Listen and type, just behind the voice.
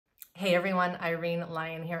Hey everyone, Erika La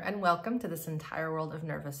Vella here, and welcome to this entire world of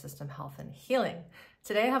nervous system health and healing.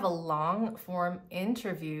 Today I have a long form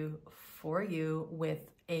interview for you with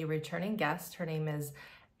a returning guest. Her name is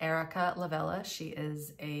Erika La Vella. She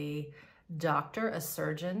is a doctor, a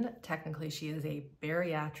surgeon. Technically, she is a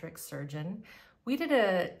bariatric surgeon. We did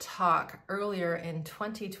a talk earlier in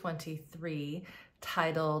 2023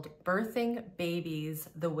 titled Birthing Babies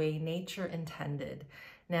the Way Nature Intended.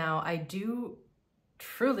 Now, I do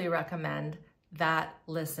truly recommend that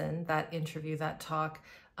listen, that interview, that talk.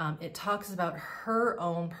 It talks about her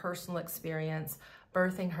own personal experience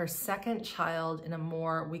birthing her second child in a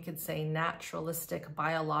more, we could say, naturalistic,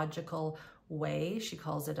 biological way. She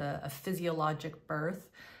calls it a physiologic birth.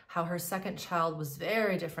 How her second child was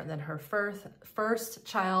very different than her first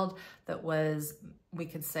child that was, we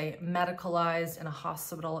could say, medicalized in a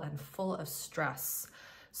hospital and full of stress.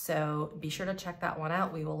 So be sure to check that one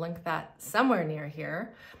out. We will link that somewhere near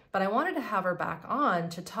here. But I wanted to have her back on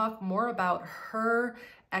to talk more about her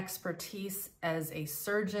expertise as a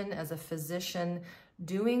surgeon, as a physician,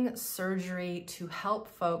 doing surgery to help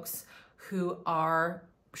folks who are,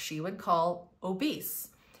 she would call, obese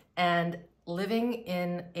and living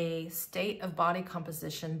in a state of body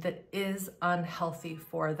composition that is unhealthy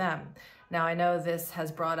for them. Now, I know this has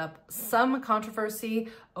brought up some controversy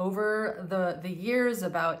over the years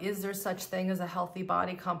about, is there such thing as a healthy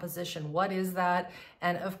body composition? What is that?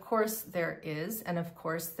 And of course there is, and of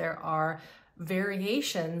course there are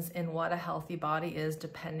variations in what a healthy body is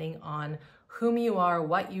depending on whom you are,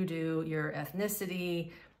 what you do, your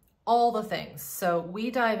ethnicity, all the things. So we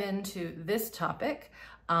dive into this topic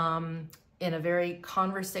in a very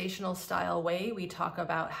conversational style way. We talk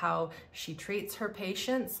about how she treats her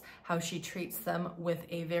patients, how she treats them with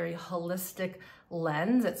a very holistic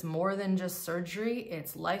lens. It's more than just surgery,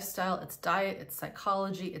 it's lifestyle, it's diet, it's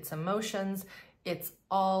psychology, it's emotions, it's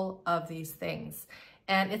all of these things.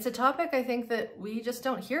 And it's a topic I think that we just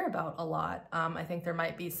don't hear about a lot. I think there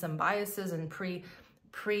might be some biases and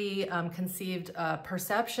preconceived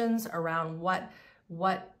perceptions around what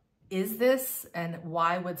is this and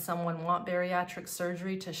why would someone want bariatric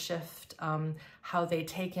surgery to shift how they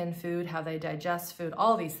take in food, how they digest food,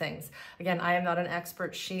 all these things. Again, I am not an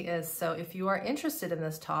expert, she is. So if you are interested in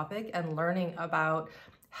this topic and learning about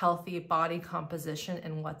healthy body composition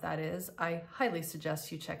and what that is, I highly suggest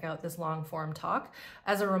you check out this long form talk.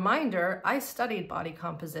 As a reminder, I studied body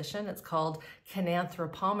composition. It's called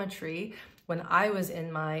kinanthropometry. When I was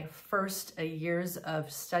in my first years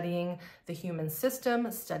of studying the human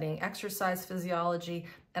system, studying exercise physiology,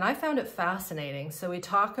 and I found it fascinating. So we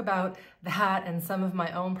talk about that and some of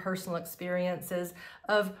my own personal experiences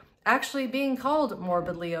of actually being called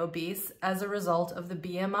morbidly obese as a result of the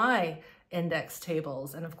BMI index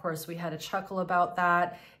tables. And of course, we had a chuckle about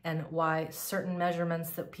that and why certain measurements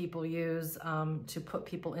that people use to put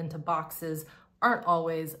people into boxes aren't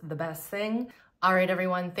always the best thing. All right,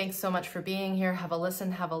 everyone, thanks so much for being here. Have a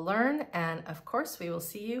listen, have a learn, and of course, we will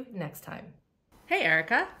see you next time. Hey,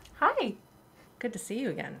 Erika. Hi. Good to see you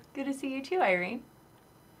again. Good to see you too, Irene.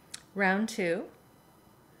 Round two.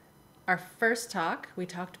 Our first talk, we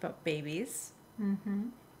talked about babies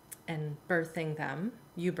and birthing them.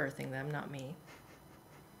 You birthing them, not me.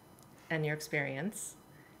 And your experience.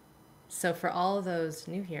 So for all of those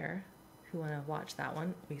new here who want to watch that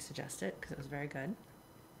one, we suggest it because it was very good.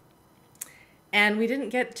 And we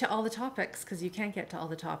didn't get to all the topics because you can't get to all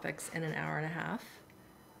the topics in an hour and a half,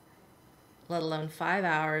 let alone 5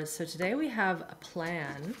 hours. So today we have a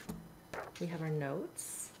plan. We have our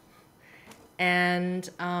notes. And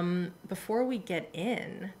before we get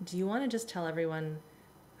in, do you want to just tell everyone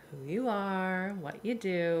who you are, what you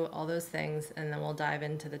do, all those things, and then we'll dive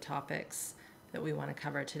into the topics that we want to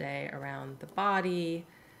cover today around the body,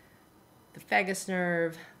 the vagus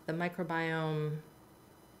nerve, the microbiome,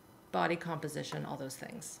 body composition, all those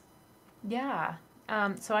things. Yeah.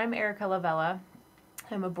 So I'm Erika La Vella.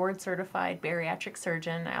 I'm a board-certified bariatric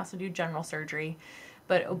surgeon. I also do general surgery,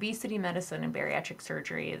 but obesity medicine and bariatric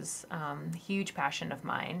surgery is a huge passion of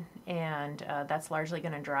mine, and that's largely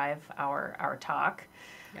going to drive our talk.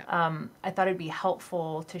 Yeah. I thought it'd be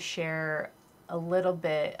helpful to share a little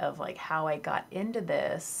bit of like how I got into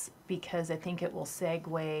this, because I think it will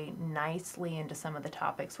segue nicely into some of the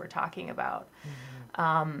topics we're talking about.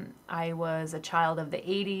 I was a child of the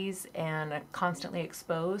 80s and constantly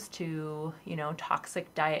exposed to,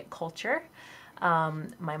 toxic diet culture.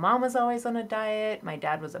 My mom was always on a diet. My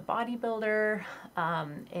dad was a bodybuilder.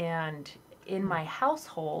 And in my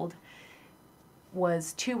household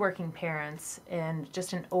was 2 working parents and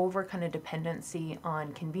just an over kind of dependency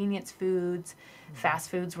on convenience foods. Fast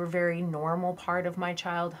foods were very normal part of my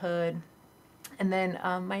childhood. And then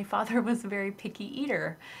my father was a very picky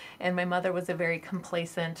eater, and my mother was a very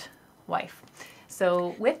complacent wife.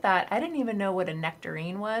 So with that, I didn't even know what a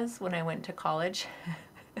nectarine was when I went to college.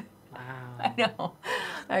 Wow. I know.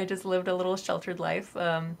 I just lived a little sheltered life.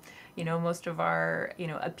 Most of our,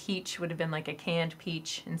 a peach would have been like a canned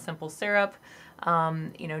peach in simple syrup.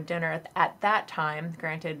 Dinner at that time,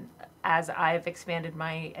 granted, as I've expanded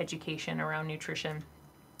my education around nutrition,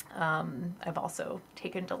 I've also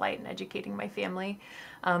taken delight in educating my family.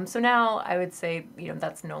 So now I would say,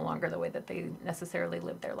 that's no longer the way that they necessarily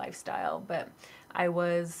live their lifestyle. But I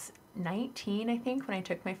was 19, I think, when I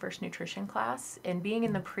took my first nutrition class. And being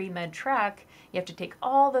in the pre-med track, you have to take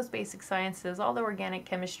all those basic sciences, all the organic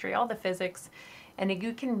chemistry, all the physics, and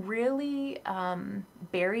you can really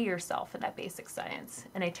bury yourself in that basic science.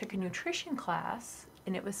 And I took a nutrition class,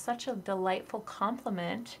 and it was such a delightful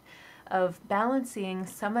complement of balancing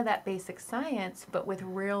some of that basic science, but with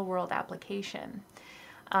real-world application.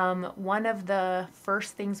 One of the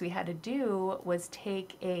first things we had to do was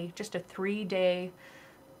take just a 3-day,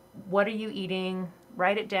 what are you eating,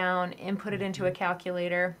 write it down, input it into a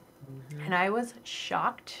calculator. And I was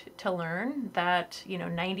shocked to learn that,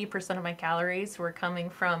 90% of my calories were coming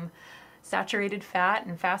from saturated fat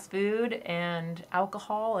and fast food and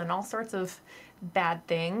alcohol and all sorts of bad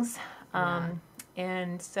things.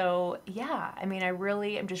 And so,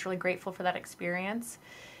 I'm just really grateful for that experience.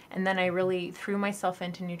 And then I really threw myself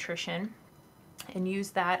into nutrition and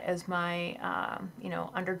used that as my,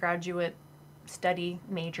 undergraduate study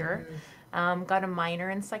major. Got a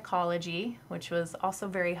minor in psychology, which was also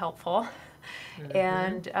very helpful.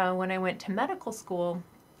 And when I went to medical school,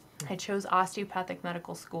 I chose osteopathic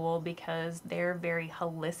medical school because they're very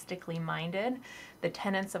holistically minded. The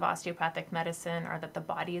tenets of osteopathic medicine are that the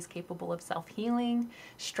body is capable of self-healing,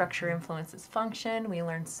 structure influences function. We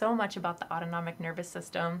learned so much about the autonomic nervous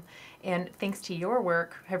system, and thanks to your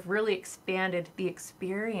work, have really expanded the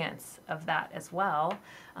experience of that as well,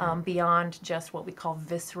 beyond just what we call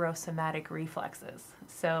viscerosomatic reflexes.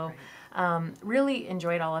 So really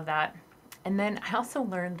enjoyed all of that. And then I also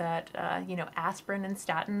learned that, aspirin and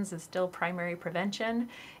statins is still primary prevention.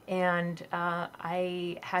 And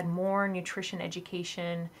I had more nutrition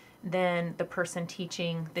education than the person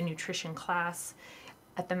teaching the nutrition class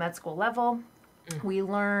at the med school level. We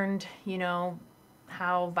learned,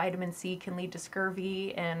 how vitamin C can lead to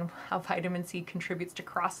scurvy and how vitamin C contributes to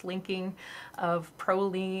cross-linking of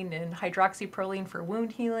proline and hydroxyproline for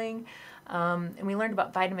wound healing. And we learned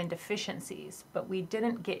about vitamin deficiencies, but we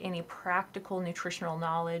didn't get any practical nutritional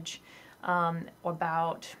knowledge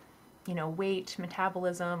about, weight,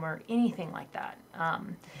 metabolism, or anything like that.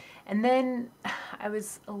 And then I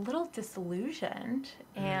was a little disillusioned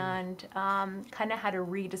and kind of had to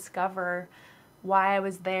rediscover why I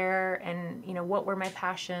was there and, what were my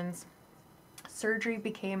passions. Surgery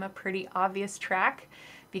became a pretty obvious track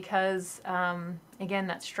because, again,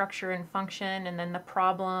 that structure and function, and then the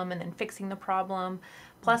problem, and then fixing the problem.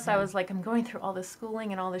 Plus, I was like, I'm going through all this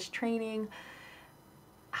schooling and all this training.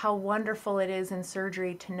 How wonderful it is in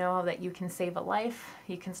surgery to know that you can save a life,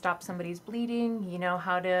 you can stop somebody's bleeding, you know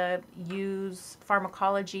how to use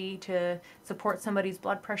pharmacology to support somebody's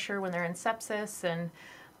blood pressure when they're in sepsis, and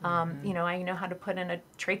I know how to put in a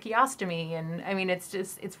tracheostomy, and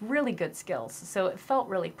it's really good skills. So it felt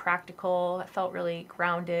really practical, it felt really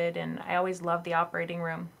grounded, and I always loved the operating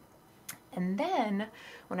room. And then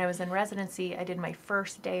when I was in residency, I did my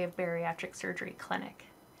first day of bariatric surgery clinic.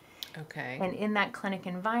 Okay. And in that clinic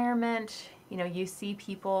environment, you see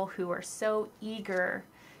people who are so eager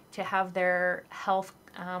to have their health,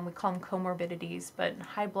 we call them comorbidities, but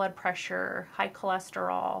high blood pressure, high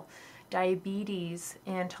cholesterol, diabetes,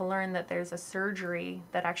 and to learn that there's a surgery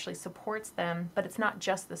that actually supports them, but it's not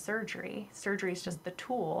just the surgery. Surgery is just the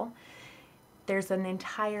tool. There's an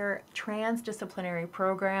entire transdisciplinary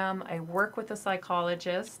program. I work with a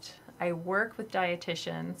psychologist, I work with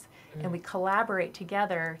dietitians, and we collaborate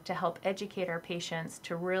together to help educate our patients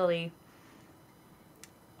to really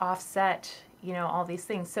offset, all these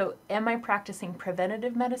things. So am I practicing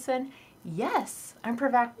preventative medicine? Yes, I'm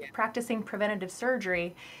practicing preventative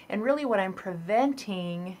surgery, and really what I'm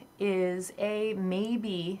preventing is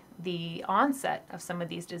maybe the onset of some of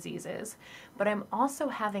these diseases, but I'm also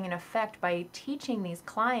having an effect by teaching these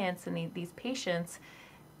clients and these patients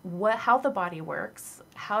how the body works,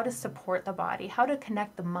 how to support the body, how to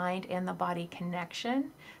connect the mind and the body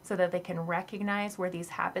connection so that they can recognize where these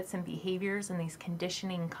habits and behaviors and these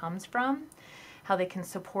conditioning comes from, how they can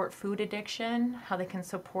support food addiction, how they can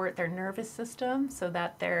support their nervous system so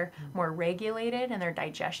that they're more regulated and their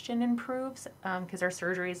digestion improves, because our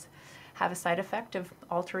surgeries have a side effect of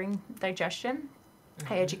altering digestion.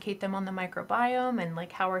 I educate them on the microbiome and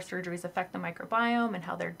like how our surgeries affect the microbiome and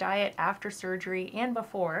how their diet after surgery and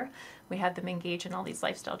before. We had them engage in all these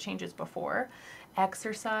lifestyle changes before.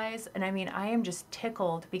 Exercise. And I mean, I am just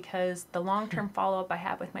tickled because the long-term follow-up I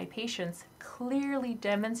have with my patients clearly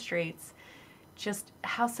demonstrates just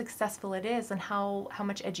how successful it is and how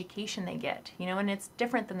much education they get, you know, and it's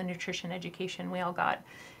different than the nutrition education we all got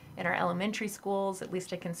in our elementary schools. At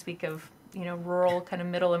least I can speak of, you know, rural kind of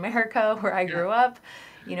middle America where I grew up,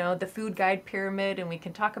 you know, the food guide pyramid, and we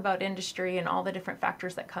can talk about industry and all the different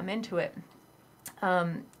factors that come into it.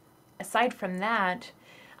 Aside from that,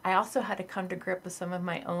 I also had to come to grip with some of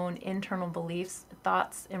my own internal beliefs,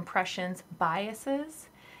 thoughts, impressions, biases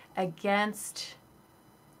against,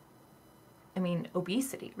 I mean,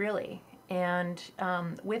 obesity, really. And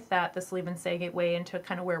with that, this will even segue into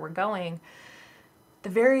kind of where we're going. The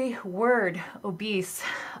very word obese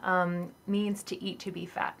means to eat to be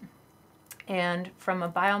fat. And from a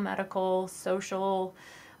biomedical, social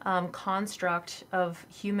construct of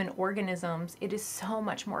human organisms, it is so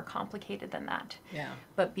much more complicated than that. Yeah.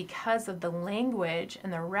 But because of the language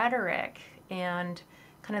and the rhetoric and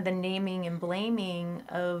kind of the naming and blaming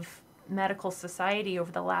of medical society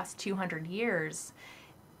over the last 200 years,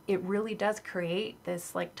 it really does create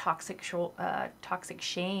this like toxic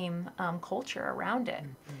shame culture around it.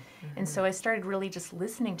 And so I started really just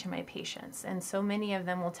listening to my patients, and so many of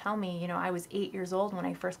them will tell me, you know, I was 8 years old when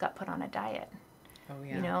I first got put on a diet. Oh,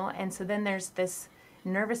 yeah. You know, and so then there's this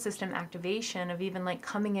nervous system activation of even like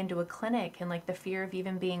coming into a clinic and like the fear of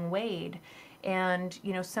even being weighed. And,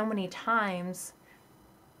 you know, so many times,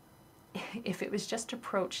 if it was just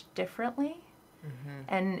approached differently,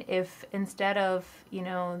 and if instead of, you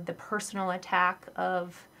know, the personal attack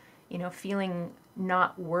of, you know, feeling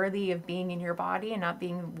not worthy of being in your body and not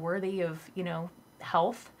being worthy of, you know,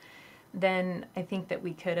 health, then I think that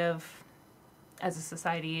we could have, as a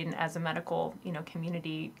society and as a medical, you know,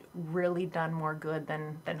 community, really done more good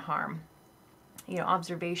than harm. You know,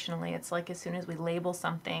 observationally, it's like as soon as we label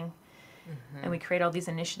something and we create all these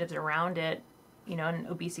initiatives around it, you know, and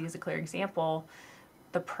obesity is a clear example,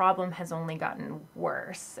 the problem has only gotten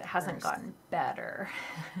worse. It hasn't gotten better.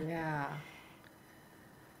 Yeah.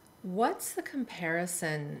 What's the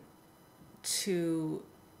comparison to,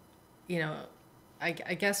 you know, I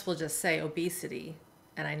guess we'll just say obesity.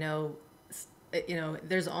 And I know, you know,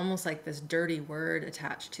 there's almost like this dirty word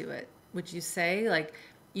attached to it. Would you say, like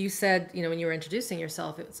you said, you know, when you were introducing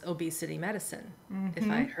yourself, it was obesity medicine, if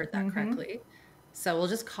I heard that correctly. So we'll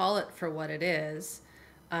just call it for what it is.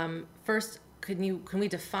 First, can we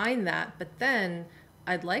define that? But then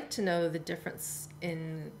I'd like to know the difference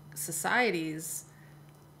in societies,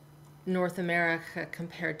 North America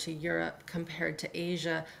compared to Europe, compared to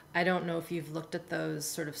Asia. I don't know if you've looked at those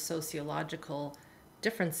sort of sociological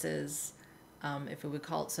differences, if we would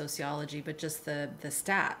call it sociology, but just the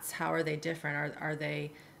stats. How are they different? Are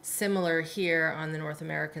they similar here on the North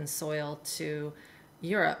American soil to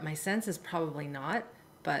Europe? My sense is probably not,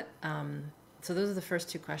 but so those are the first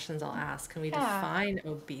two questions I'll ask. Can we define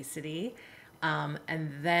obesity?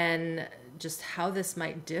 And then just how this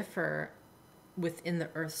might differ within the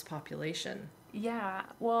Earth's population. Yeah,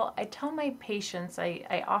 well, I tell my patients,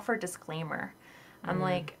 I offer disclaimer. I'm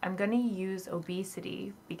like, I'm going to use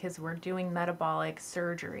obesity because we're doing metabolic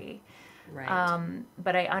surgery. Right.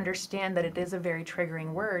 But I understand that it is a very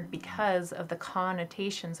triggering word because of the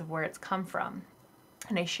connotations of where it's come from.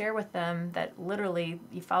 And I share with them that literally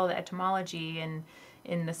you follow the etymology, and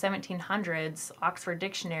in the 1700s, Oxford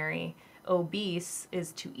Dictionary, obese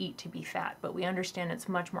is to eat to be fat, but we understand it's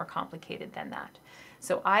much more complicated than that.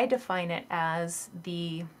 So I define it as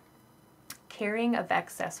the carrying of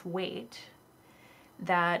excess weight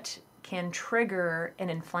that can trigger an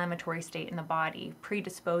inflammatory state in the body,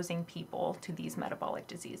 predisposing people to these metabolic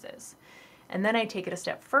diseases. And then I take it a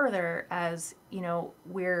step further as, you know,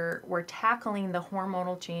 we're tackling the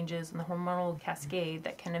hormonal changes and the hormonal cascade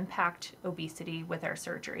that can impact obesity with our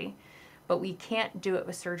surgery. But we can't do it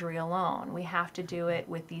with surgery alone. We have to do it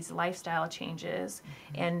with these lifestyle changes,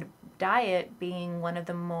 and diet being one of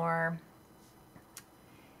the more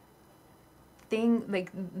like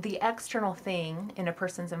the external thing in a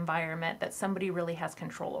person's environment that somebody really has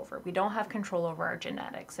control over. We don't have control over our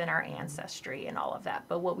genetics and our ancestry and all of that.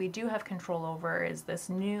 But what we do have control over is this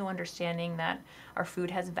new understanding that our food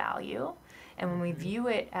has value. And when we view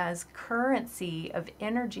it as currency of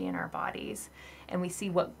energy in our bodies, and we see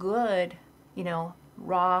what good, you know,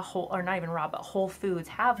 raw, whole, or not even raw, but whole foods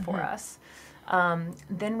have for us,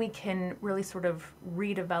 then we can really sort of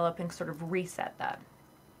redevelop and sort of reset that.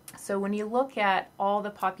 So when you look at all the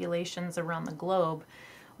populations around the globe,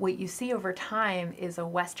 what you see over time is a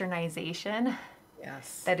westernization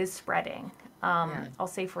Yes. that is spreading. Yeah. I'll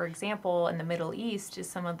say, for example, in the Middle East is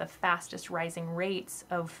some of the fastest rising rates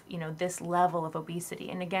of, this level of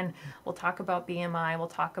obesity. And again, we'll talk about BMI, we'll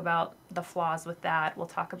talk about the flaws with that, we'll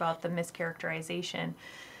talk about the mischaracterization.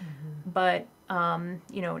 But,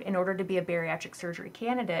 in order to be a bariatric surgery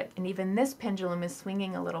candidate, and even this pendulum is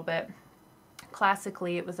swinging a little bit,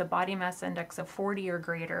 classically it was a body mass index of 40 or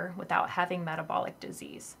greater without having metabolic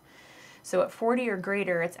disease. So at 40 or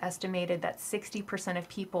greater, it's estimated that 60% of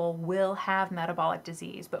people will have metabolic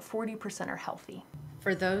disease, but 40% are healthy.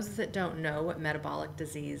 For those that don't know what metabolic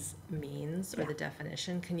disease means or Yeah. the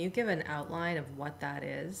definition, can you give an outline of what that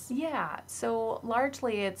is? Yeah, so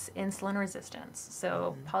largely it's insulin resistance.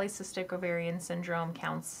 So polycystic ovarian syndrome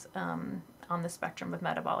counts on the spectrum of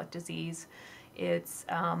metabolic disease. It's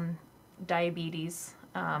diabetes,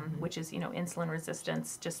 which is, insulin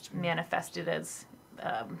resistance, just manifested as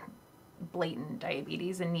blatant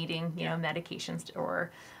diabetes and needing, medications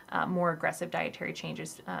or more aggressive dietary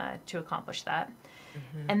changes to accomplish that.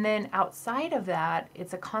 And then outside of that,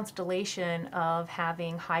 it's a constellation of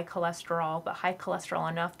having high cholesterol, but high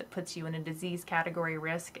cholesterol enough that puts you in a disease category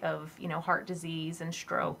risk of, heart disease and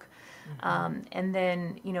stroke. And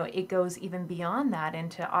then, it goes even beyond that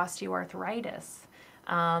into osteoarthritis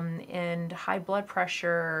and high blood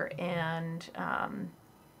pressure and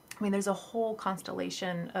there's a whole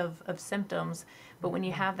constellation of symptoms, but when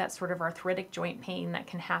you have that sort of arthritic joint pain that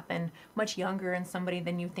can happen much younger in somebody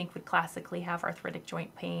than you think would classically have arthritic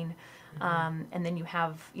joint pain, and then you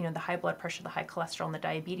have, the high blood pressure, the high cholesterol, and the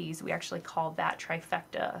diabetes, we actually call that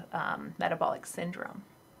trifecta metabolic syndrome.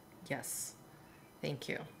 Yes. Thank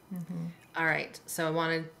you. All right. So I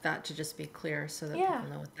wanted that to just be clear so that people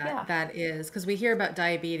know what that is. Because we hear about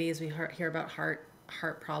diabetes, we hear about heart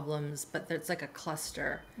problems, but it's like a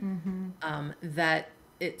cluster that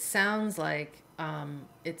it sounds like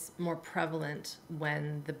it's more prevalent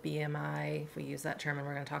when the BMI, if we use that term, and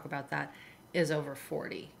we're going to talk about that, is over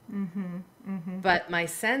 40. But my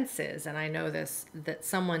sense is, and I know this, that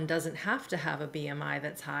someone doesn't have to have a BMI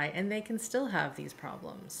that's high and they can still have these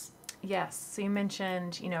problems. Yes. So you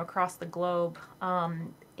mentioned, across the globe,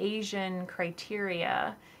 Asian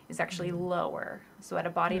criteria is actually lower. So at a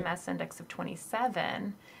body mass index of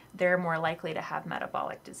 27, they're more likely to have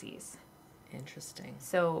metabolic disease. Interesting.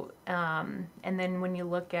 So, and then when you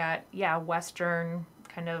look at, Western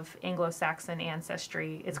kind of Anglo-Saxon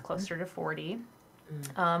ancestry, it's closer to 40.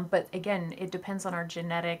 But again, it depends on our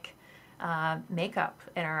genetic makeup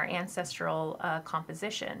and our ancestral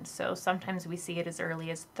composition. So sometimes we see it as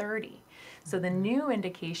early as 30. So the new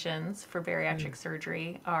indications for bariatric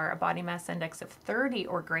surgery are a body mass index of 30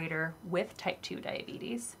 or greater with type 2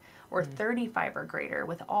 diabetes, or 35 or greater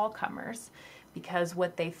with all comers, because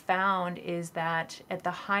what they found is that at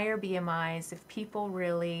the higher BMIs, if people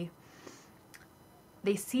really,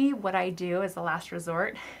 they see what I do as a last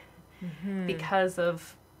resort because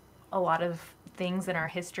of a lot of things in our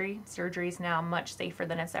history. Surgery is now much safer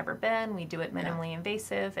than it's ever been. We do it minimally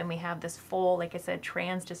invasive, and we have this full, like I said,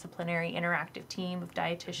 transdisciplinary interactive team of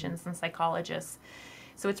dietitians and psychologists.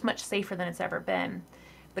 So it's much safer than it's ever been.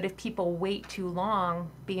 But if people wait too long,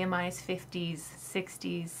 BMIs 50s,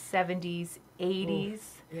 60s, 70s, 80s.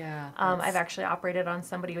 I've actually operated on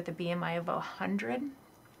somebody with a BMI of 100,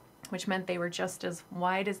 which meant they were just as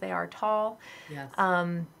wide as they are tall.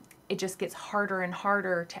 It just gets harder and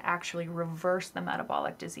harder to actually reverse the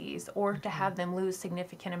metabolic disease or to have them lose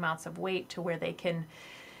significant amounts of weight to where they can,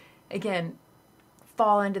 again,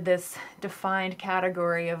 fall into this defined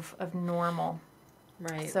category of normal.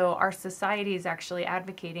 Right. So our society is actually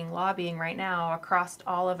advocating, lobbying right now across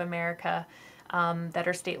all of America that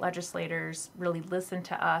our state legislators really listen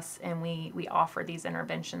to us, and we offer these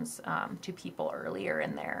interventions to people earlier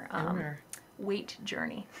in their weight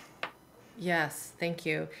journey. Yes, thank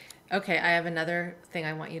you. Okay, I have another thing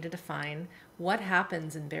I want you to define. What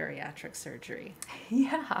happens in bariatric surgery?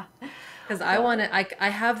 Yeah. Because I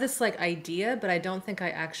have this like idea, but I don't think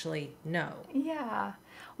I actually know. Yeah.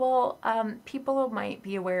 Well, people might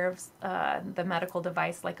be aware of the medical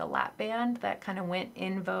device like a lap band that kind of went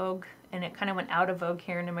in vogue, and it kind of went out of vogue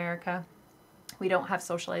here in America. We don't have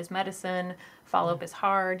socialized medicine. Follow-up is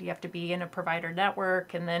hard. You have to be in a provider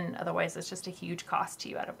network, and then otherwise it's just a huge cost to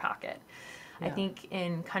you out of pocket. I think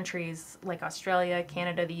in countries like Australia,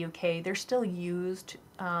 Canada, the UK, they're still used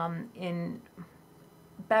in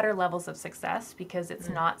better levels of success because it's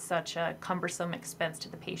not such a cumbersome expense to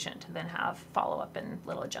the patient to then have follow-up and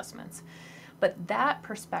little adjustments. But that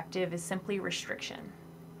perspective is simply restriction.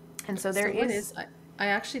 And so there is... I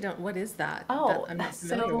actually don't, what is that? Oh, I'm not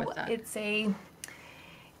familiar with that.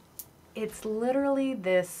 It's literally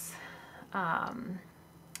this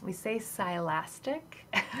we say silastic,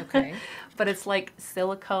 Okay. but it's like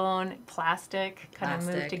silicone, plastic, kind of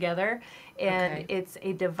moved Plastic. together. And Okay. it's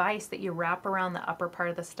a device that you wrap around the upper part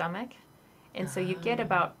of the stomach. And so you get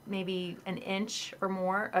about maybe an inch or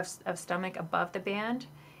more of stomach above the band.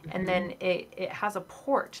 And then it has a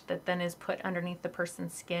port that then is put underneath the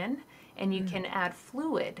person's skin. And you can add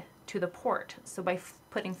fluid to the port. So by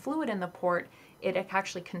putting fluid in the port, it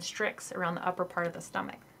actually constricts around the upper part of the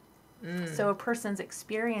stomach. So a person's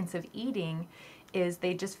experience of eating is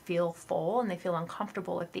they just feel full and they feel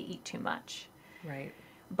uncomfortable if they eat too much. Right.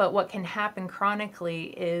 But what can happen chronically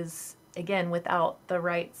is, again, without the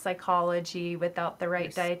right psychology, without the right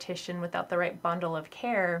dietitian, without the right bundle of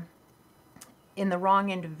care, in the wrong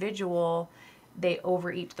individual, they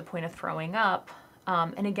overeat to the point of throwing up.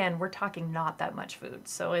 And again, we're talking not that much food.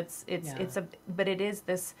 So but it is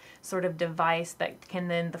this sort of device that can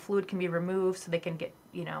then, the fluid can be removed so they can get,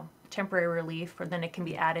 temporary relief, or then it can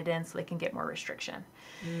be added in so they can get more restriction.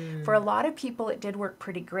 For a lot of people, it did work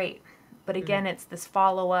pretty great. But again, it's this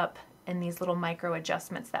follow-up and these little micro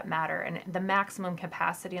adjustments that matter. And the maximum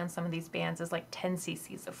capacity on some of these bands is like 10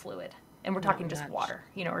 cc's of fluid. And we're talking just water,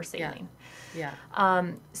 or saline. Yeah.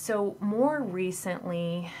 So more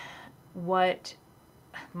recently, what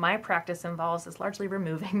my practice involves is largely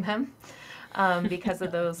removing them because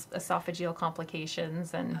of those esophageal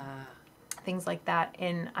complications and things like that.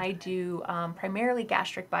 And I do primarily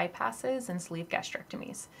gastric bypasses and sleeve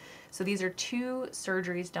gastrectomies. So these are two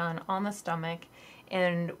surgeries done on the stomach.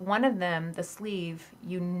 And one of them, the sleeve,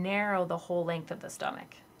 you narrow the whole length of the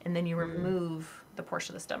stomach. And then you remove the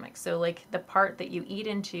portion of the stomach. So like the part that you eat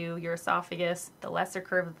into, your esophagus, the lesser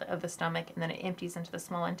curve of the stomach, and then it empties into the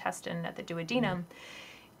small intestine at the duodenum.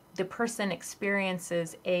 The person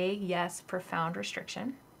experiences profound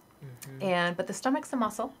restriction. But the stomach's a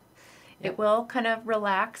muscle. It will kind of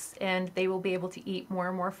relax, and they will be able to eat more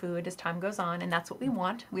and more food as time goes on, and that's what we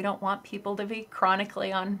want. We don't want people to be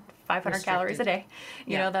chronically on 500 calories a day.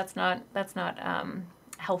 You know, that's not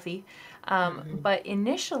healthy. But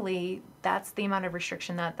initially, that's the amount of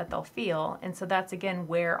restriction that they'll feel, and so that's, again,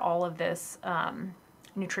 where all of this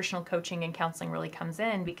nutritional coaching and counseling really comes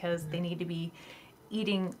in, because they need to be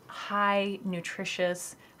eating high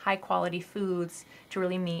nutritious, high quality foods to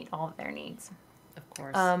really meet all of their needs. Of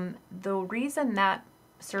course. The reason that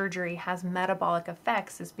surgery has metabolic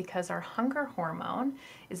effects is because our hunger hormone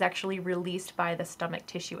is actually released by the stomach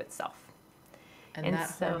tissue itself. And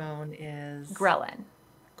that hormone is ghrelin.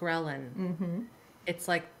 Ghrelin. It's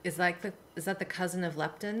like, is that the cousin of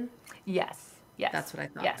leptin? Yes. That's what I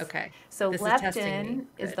thought. Yes. Okay. So leptin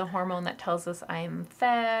is the hormone that tells us I am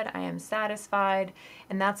fed, I am satisfied,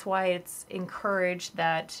 and that's why it's encouraged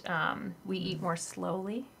that we eat more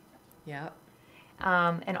slowly. Yeah.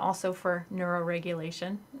 And also for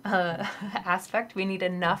neuroregulation aspect, we need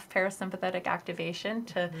enough parasympathetic activation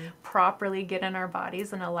to properly get in our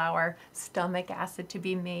bodies and allow our stomach acid to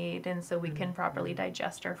be made, and so we can properly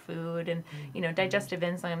digest our food. And digestive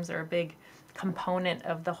enzymes are a big component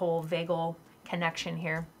of the whole vagal connection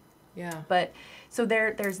here. Yeah. But so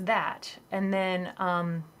there's that, and then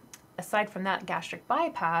aside from that, gastric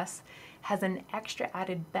bypass has an extra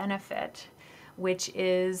added benefit, which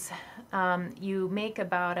is you make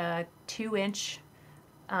about a 2-inch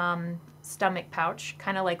stomach pouch,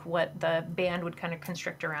 kind of like what the band would kind of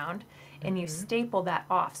constrict around, and you staple that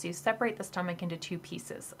off. So you separate the stomach into two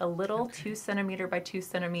pieces, a little 2 centimeter by 2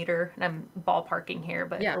 centimeter, and I'm ballparking here,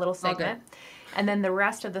 but a little segment, and then the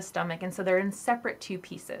rest of the stomach, and so they're in separate 2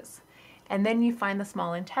 pieces. And then you find the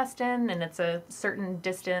small intestine, and it's a certain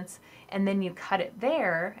distance, and then you cut it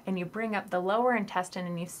there, and you bring up the lower intestine,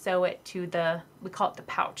 and you sew it to we call it the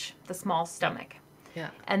pouch, the small stomach.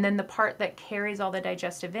 Yeah. And then the part that carries all the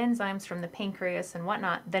digestive enzymes from the pancreas and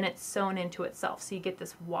whatnot, then it's sewn into itself, so you get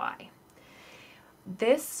this Y.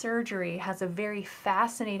 This surgery has a very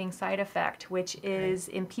fascinating side effect, which is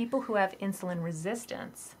in people who have insulin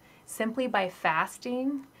resistance, simply by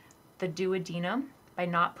fasting the duodenum, by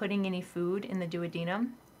not putting any food in the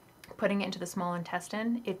duodenum, putting it into the small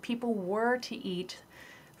intestine. If people were to eat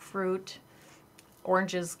fruit,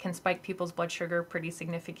 oranges can spike people's blood sugar pretty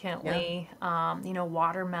significantly,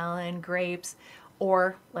 watermelon, grapes,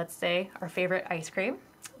 or let's say our favorite ice cream,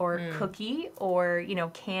 or cookie, or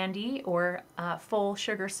candy, or full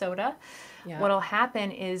sugar soda. Yeah. What'll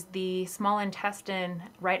happen is the small intestine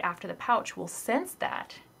right after the pouch will sense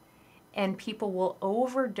that, and people will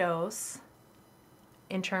overdose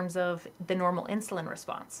in terms of the normal insulin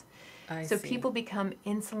response. So people become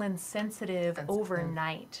insulin sensitive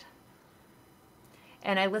overnight.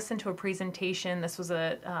 And I listened to a presentation. This was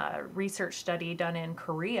a research study done in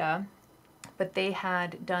Korea, but they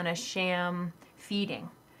had done a sham feeding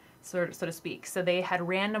so to speak. So they had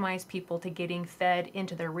randomized people to getting fed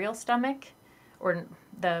into their real stomach, or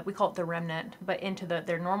we call it the remnant, but into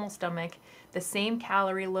their normal stomach, the same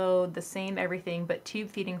calorie load, the same everything, but tube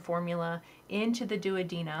feeding formula into the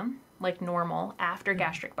duodenum, like normal, after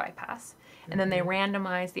gastric bypass. And then they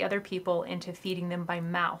randomized the other people into feeding them by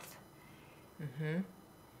mouth.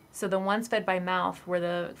 So the ones fed by mouth, where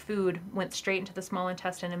the food went straight into the small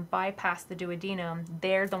intestine and bypassed the duodenum,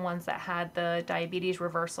 they're the ones that had the diabetes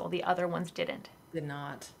reversal. The other ones didn't. Did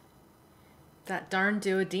not. That darn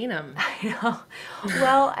duodenum. I know.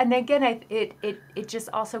 Well, and again, it just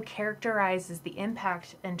also characterizes the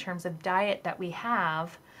impact in terms of diet that we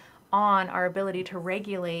have on our ability to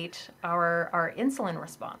regulate our insulin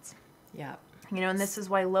response. Yeah. You know, and this is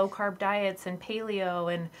why low carb diets and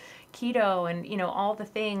paleo and keto and, you know, all the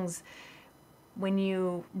things, when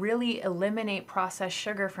you really eliminate processed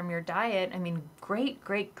sugar from your diet, I mean, great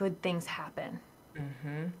good things happen.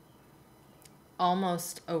 It's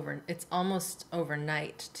almost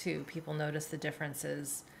overnight too. People notice the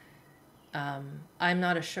differences. I'm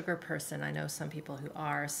not a sugar person. I know some people who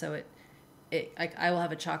are, so I will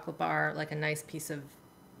have a chocolate bar, like a nice piece of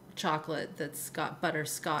chocolate that's got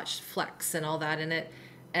butterscotch flecks and all that in it,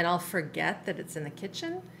 and I'll forget that it's in the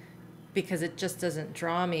kitchen because it just doesn't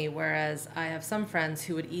draw me, whereas I have some friends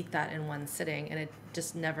who would eat that in one sitting, and it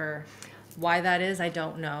just never... Why that is, I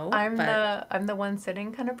don't know. I'm the one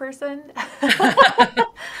sitting kind of person.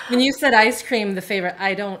 When you said ice cream, the favorite,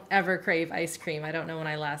 I don't ever crave ice cream. I don't know when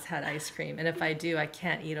I last had ice cream, and if I do, I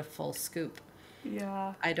can't eat a full scoop.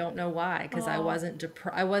 Yeah. I don't know why, because I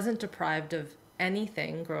wasn't deprived of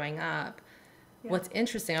anything growing up. Yeah. What's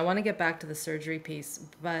interesting, I want to get back to the surgery piece,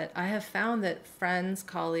 but I have found that friends,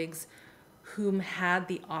 colleagues whom had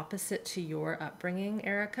the opposite to your upbringing,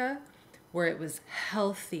 Erika, where it was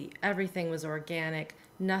healthy, everything was organic,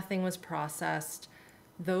 nothing was processed,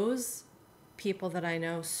 those people that I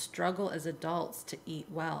know struggle as adults to eat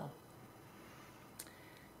well.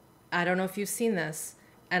 I don't know if you've seen this,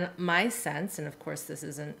 and my sense, and of course this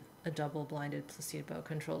isn't a double-blinded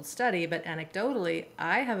placebo-controlled study, but anecdotally,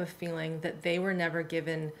 I have a feeling that they were never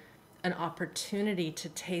given an opportunity to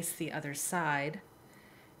taste the other side.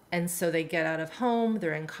 And so they get out of home,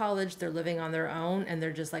 they're in college, they're living on their own, and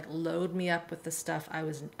they're just like, load me up with the stuff I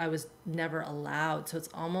was never allowed. So it's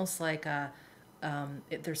almost like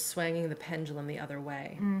they're swinging the pendulum the other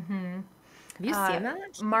way. Have you seen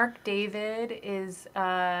that? Mark David is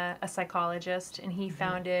a psychologist, and he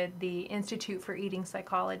founded the Institute for Eating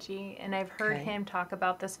Psychology. And I've heard him talk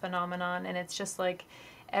about this phenomenon, and it's just like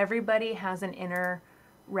everybody has an inner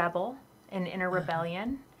rebel, an inner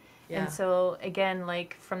rebellion. Yeah. And so, again,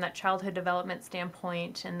 like from that childhood development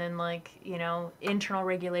standpoint, and then like, you know, internal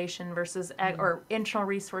regulation versus, or internal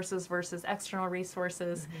resources versus external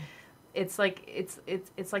resources, it's like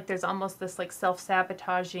it's like there's almost this like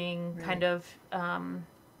self-sabotaging kind of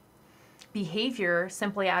behavior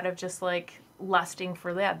simply out of just like lusting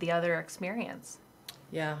for the other experience.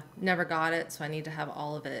 Yeah, never got it, so I need to have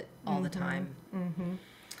all of it all the time.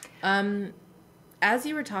 As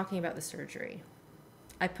you were talking about the surgery,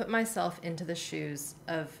 I put myself into the shoes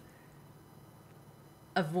of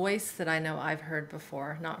a voice that I know I've heard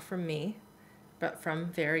before, not from me, but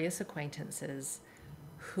from various acquaintances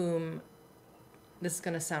whom, this is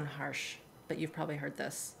going to sound harsh, but you've probably heard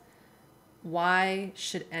this. Why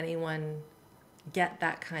should anyone get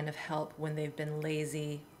that kind of help when they've been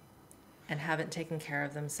lazy and haven't taken care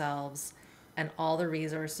of themselves, and all the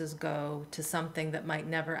resources go to something that might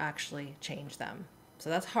never actually change them?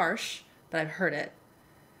 So that's harsh, but I've heard it.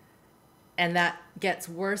 And that gets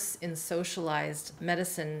worse in socialized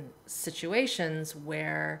medicine situations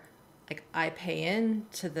where, like, I pay in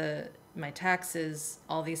to my taxes,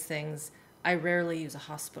 all these things. I rarely use a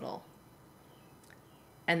hospital.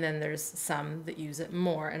 And then there's some that use it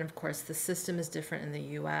more. And of course, the system is different in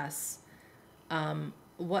the US.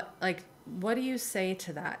 What do you say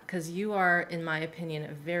to that? Because you are, in my opinion,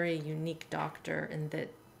 a very unique doctor in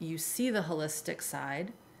that you see the holistic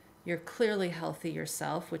side. You're clearly healthy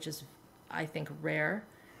yourself, which is, I think, rare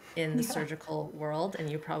in the surgical world, and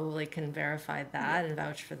you probably can verify that and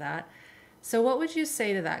vouch for that. So what would you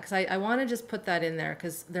say to that? Because I want to just put that in there,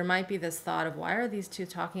 because there might be this thought of, why are these two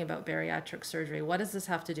talking about bariatric surgery? What does this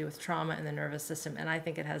have to do with trauma in the nervous system? And I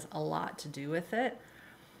think it has a lot to do with it.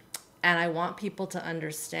 And I want people to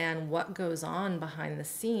understand what goes on behind the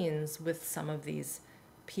scenes with some of these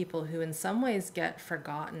people who in some ways get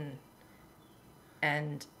forgotten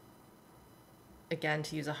and, again,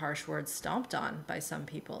 to use a harsh word, stomped on by some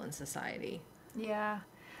people in society. Yeah.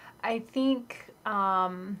 I think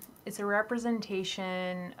it's a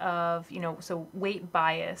representation of, so weight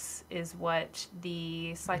bias is what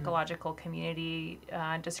the psychological community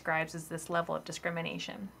describes as this level of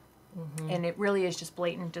discrimination. And it really is just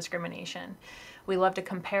blatant discrimination. We love to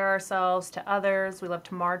compare ourselves to others. We love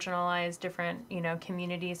to marginalize different,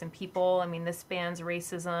 communities and people. I mean, this spans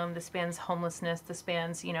racism, this spans homelessness, this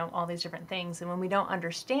spans, all these different things. And when we don't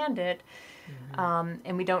understand it,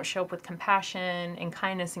 and we don't show up with compassion and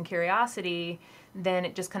kindness and curiosity, then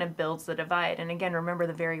it just kind of builds the divide. And again, remember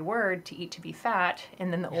the very word, to eat to be fat,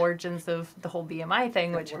 and then the origins of the whole BMI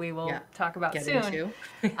thing, which we will talk about soon.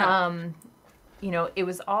 It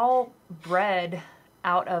was all bred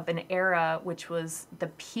out of an era which was the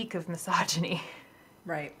peak of misogyny.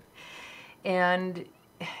 Right. And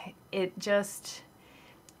it just,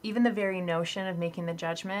 even the very notion of making the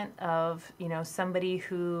judgment of, somebody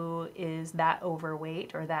who is that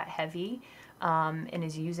overweight or that heavy, and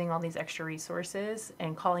is using all these extra resources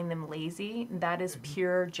and calling them lazy, that is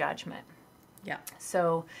pure judgment. Yeah.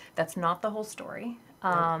 So that's not the whole story.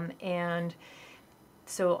 And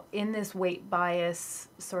so in this weight bias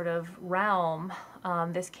sort of realm,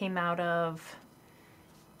 this came out of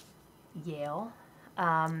Yale.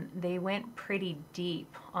 They went pretty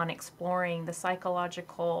deep on exploring the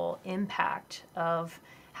psychological impact of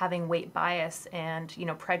having weight bias and,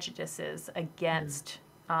 prejudices against,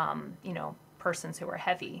 persons who are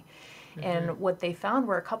heavy. And what they found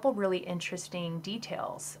were a couple really interesting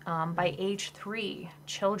details. By age 3,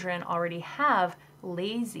 children already have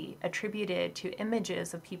lazy attributed to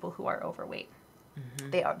images of people who are overweight.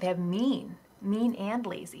 They have mean and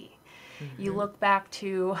lazy. You look back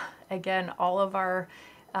to, again, all of our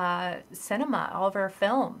cinema, all of our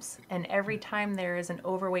films, and every time there is an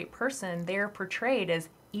overweight person, they're portrayed as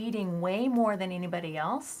eating way more than anybody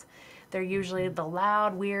else. They're usually the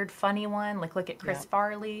loud, weird, funny one. Like, look at Chris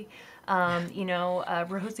Farley,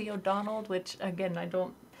 Rosie O'Donnell, which, again, I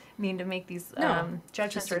don't mean to make these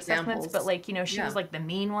judgments or assessments, but she was like the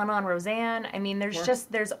mean one on Roseanne. I mean,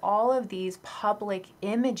 there's all of these public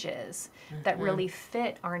images that really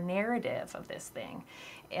fit our narrative of this thing,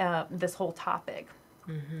 this whole topic.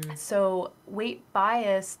 So weight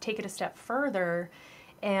bias, take it a step further,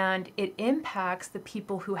 and it impacts the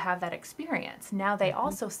people who have that experience. Now they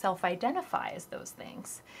also self-identify as those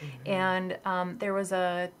things. And there was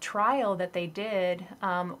a trial that they did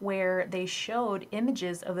where they showed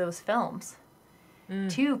images of those films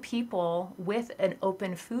to people with an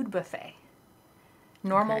open food buffet,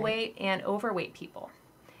 normal weight and overweight people.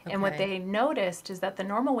 And what they noticed is that the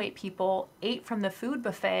normal weight people ate from the food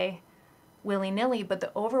buffet willy-nilly, but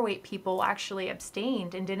the overweight people actually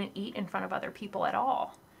abstained and didn't eat in front of other people at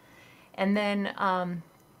all. And then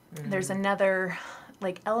there's another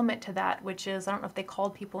element to that, which is, I don't know if they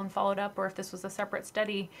called people and followed up or if this was a separate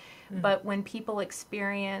study, but when people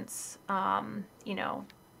experience,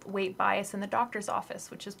 weight bias in the doctor's office,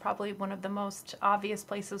 which is probably one of the most obvious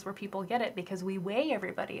places where people get it because we weigh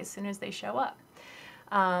everybody as soon as they show up.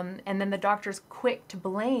 And then the doctor's quick to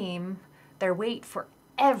blame their weight for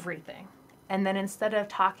everything. And then instead of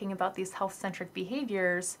talking about these health-centric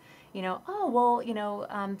behaviors, or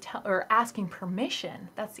asking permission,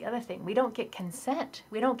 that's the other thing. We don't get consent.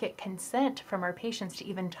 We don't get consent from our patients to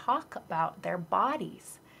even talk about their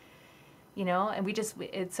bodies, and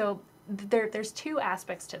there's two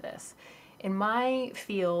aspects to this. In my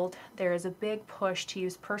field, there is a big push to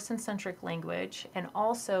use person-centric language and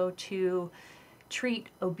also to treat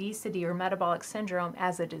obesity or metabolic syndrome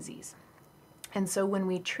as a disease. And so when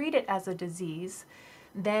we treat it as a disease,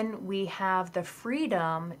 then we have the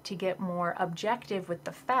freedom to get more objective with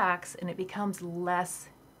the facts, and it becomes less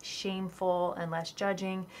shameful and less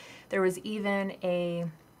judging. There was even a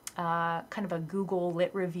kind of a Google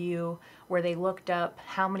Lit review where they looked up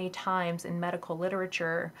how many times in medical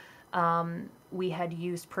literature we had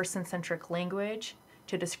used person-centric language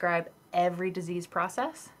to describe every disease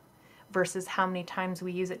process versus how many times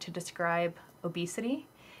we use it to describe obesity.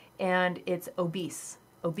 And it's obese,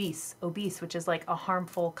 which is like a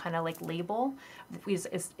harmful kind of like label.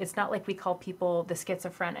 It's not like we call people the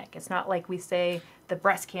schizophrenic. It's not like we say the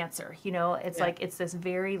breast cancer, it's like, it's this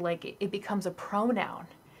very it becomes a pronoun.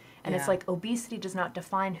 And it's like obesity does not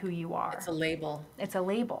define who you are. It's a label. It's a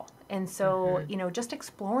label. And so, just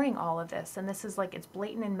exploring all of this, and this is it's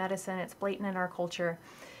blatant in medicine, it's blatant in our culture.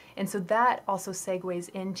 And so that also segues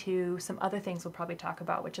into some other things we'll probably talk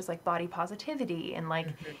about, which is body positivity and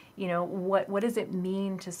what does it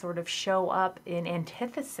mean to sort of show up in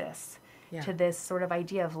antithesis to this sort of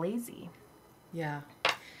idea of lazy. Yeah.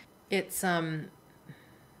 It's,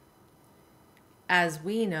 as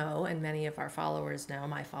we know, and many of our followers know,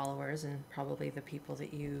 my followers, and probably the people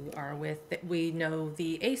that you are with, that we know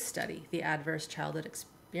the ACE study, the Adverse Childhood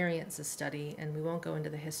Experiences Study, and we won't go into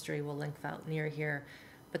the history, we'll link that near here,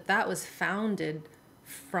 but that was founded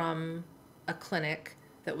from a clinic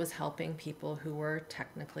that was helping people who were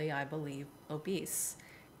technically, I believe, obese.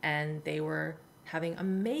 And they were having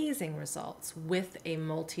amazing results with a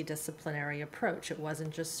multidisciplinary approach. It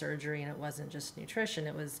wasn't just surgery and it wasn't just nutrition.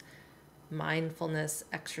 It was mindfulness,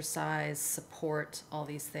 exercise, support, all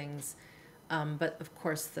these things. But of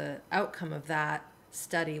course, the outcome of that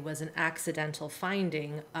study was an accidental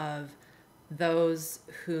finding of those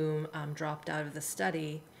whom dropped out of the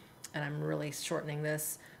study, and I'm really shortening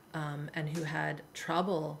this, and who had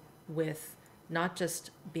trouble with not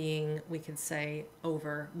just being, we could say,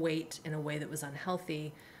 overweight in a way that was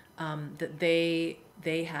unhealthy, that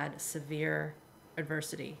they had severe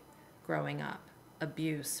adversity growing up,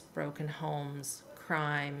 abuse, broken homes,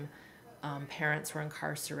 crime, parents were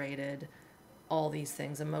incarcerated, all these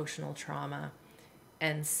things, emotional trauma.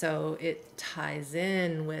 And so it ties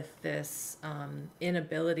in with this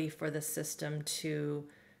inability for the system to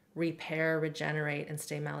repair, regenerate, and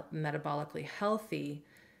stay metabolically healthy,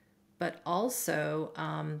 but also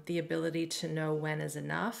the ability to know when is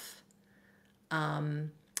enough.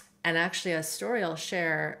 And actually, a story I'll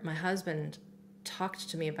share, my husband talked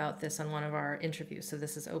to me about this on one of our interviews, so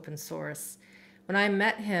this is open source. When I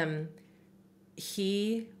met him,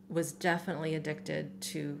 he was definitely addicted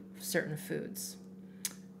to certain foods.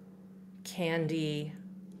 Candy,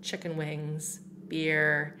 chicken wings,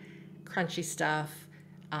 beer, crunchy stuff,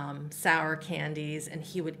 sour candies, and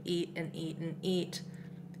he would eat and eat and eat.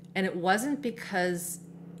 And it wasn't because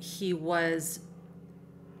he was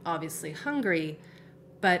obviously hungry,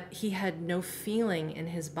 but he had no feeling in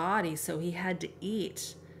his body, so he had to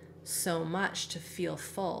eat so much to feel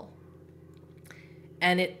full.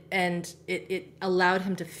 And it allowed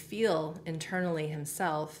him to feel internally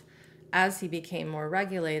himself as he became more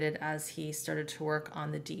regulated, as he started to work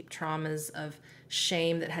on the deep traumas of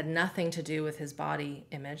shame that had nothing to do with his body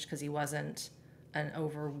image, because he wasn't an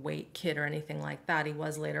overweight kid or anything like that. He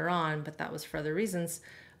was later on, but that was for other reasons.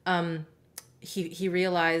 He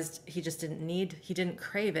realized he just he didn't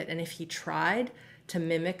crave it. And if he tried to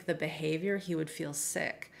mimic the behavior, he would feel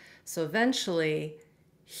sick. So eventually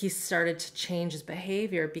he started to change his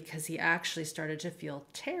behavior because he actually started to feel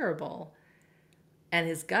terrible and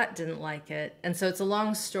his gut didn't like it. And so it's a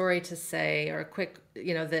long story to say, or a quick,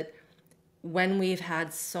 that when we've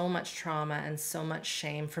had so much trauma and so much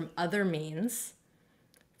shame from other means,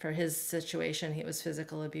 for his situation, it was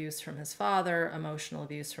physical abuse from his father, emotional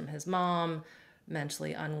abuse from his mom,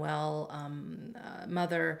 mentally unwell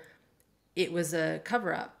mother. It was a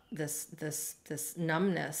cover-up, this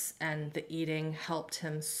numbness, and the eating helped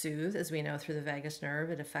him soothe, as we know, through the vagus nerve.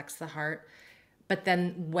 It affects the heart. But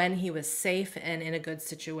then when he was safe and in a good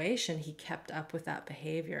situation, he kept up with that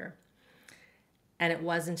behavior. And it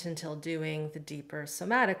wasn't until doing the deeper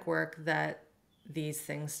somatic work that these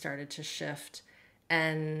things started to shift.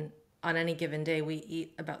 And on any given day, we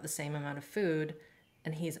eat about the same amount of food,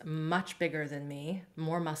 and he's much bigger than me,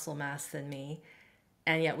 more muscle mass than me,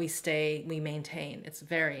 and yet we maintain. It's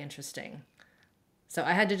very interesting. So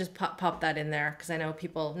I had to just pop that in there because I know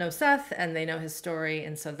people know Seth and they know his story,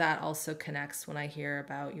 and so that also connects when I hear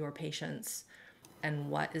about your patients and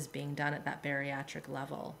what is being done at that bariatric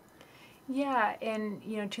level. Yeah, and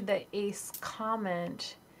to the ACE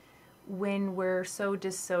comment, when we're so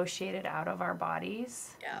dissociated out of our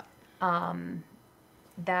bodies,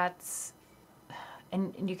 that's,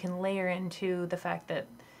 and you can layer into the fact that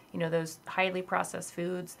those highly processed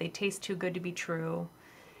foods, they taste too good to be true.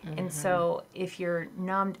 Mm-hmm. And so if you're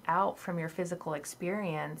numbed out from your physical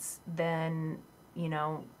experience, then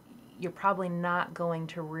you're probably not going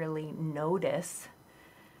to really notice,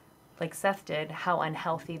 like Seth did, how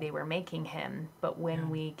unhealthy they were making him. But when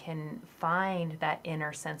we can find that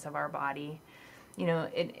inner sense of our body,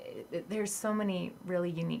 there's so many really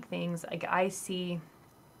unique things. Like I see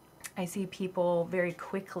people very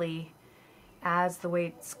quickly, as the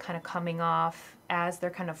weight's kind of coming off, as they're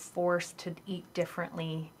kind of forced to eat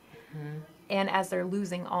differently, and as they're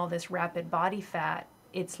losing all this rapid body fat,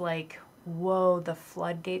 it's like, whoa, the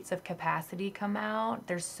floodgates of capacity come out.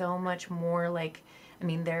 There's so much more,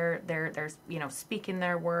 they're speaking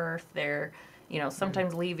their worth. They're,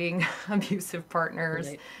 sometimes leaving abusive partners.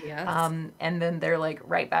 Yes. And then they're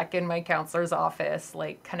right back in my counselor's office,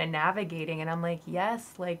 kind of navigating. And I'm like,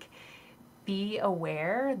 yes, be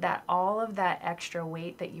aware that all of that extra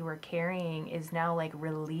weight that you were carrying is now like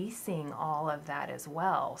releasing all of that as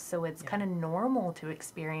well. So it's kind of normal to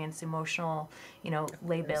experience emotional,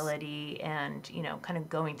 lability and, kind of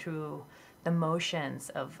going through the motions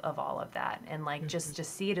of all of that, and like just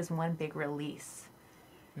see it as one big release.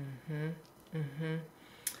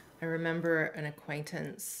 I remember an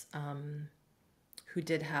acquaintance who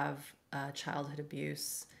did have childhood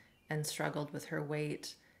abuse and struggled with her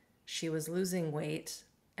weight. She was losing weight,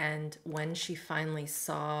 and when she finally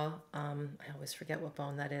saw, I always forget what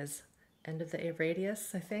bone that is, end of the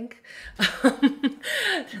radius, I think.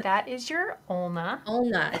 That is your ulna.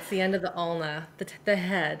 Ulna, it's the end of the ulna, the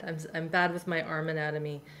head. I'm bad with my arm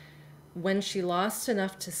anatomy. When she lost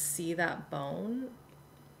enough to see that bone,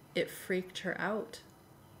 it freaked her out.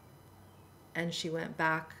 And she went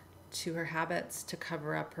back to her habits to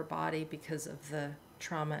cover up her body because of the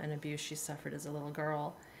trauma and abuse she suffered as a little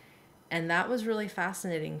girl. And that was really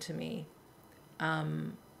fascinating to me.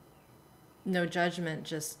 No judgment,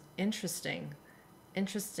 just interesting.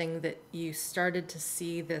 Interesting that you started to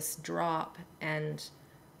see this drop, and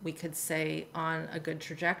we could say on a good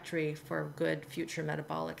trajectory for good future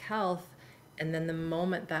metabolic health. And then the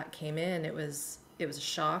moment that came in, it was a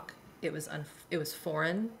shock. It was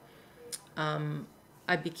foreign.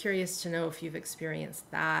 I'd be curious to know if you've experienced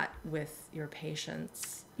that with your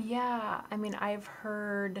patients. Yeah, I mean, I've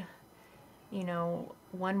heard,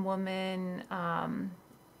 one woman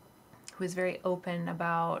who was very open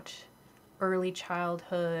about early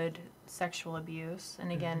childhood sexual abuse.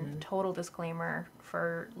 And again, total disclaimer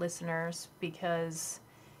for listeners, because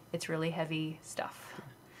it's really heavy stuff.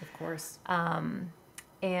 Of course.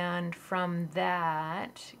 And from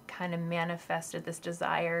that kind of manifested this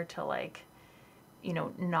desire to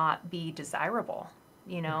not be desirable,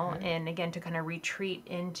 and again, to kind of retreat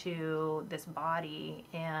into this body.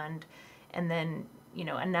 And then,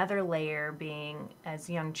 another layer being, as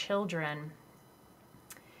young children,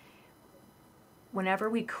 whenever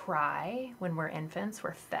we cry, when we're infants,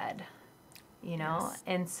 we're fed, Yes.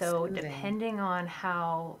 and so Soothing. depending on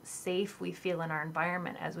how safe we feel in our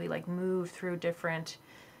environment as we move through different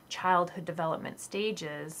childhood development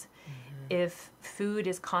stages, if food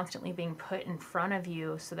is constantly being put in front of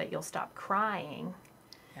you so that you'll stop crying,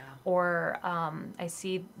 or I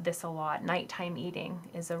see this a lot, nighttime eating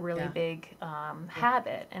is a really big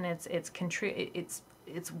habit, and it's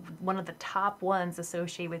one of the top ones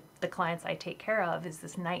associated with the clients I take care of, is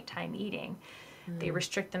this nighttime eating. They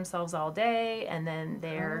restrict themselves all day, and then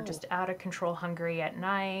they're just out of control hungry at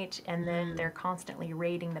night, and then they're constantly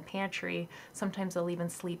raiding the pantry. Sometimes they'll even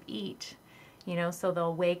sleep eat, so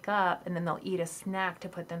they'll wake up and then they'll eat a snack to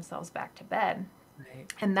put themselves back to bed.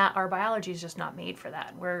 Right. And that our biology is just not made for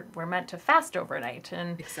that. We're meant to fast overnight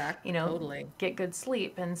and Exactly. Totally. get good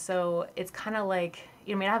sleep. And so it's kind of like,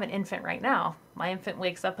 I have an infant right now. My infant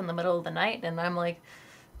wakes up in the middle of the night and I'm like,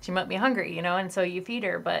 she might be hungry, and so you feed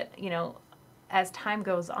her. But, as time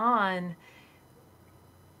goes on,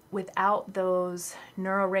 without those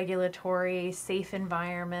neuroregulatory safe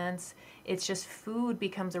environments, it's just food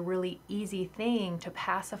becomes a really easy thing to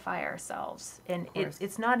pacify ourselves. And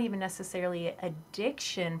it's not even necessarily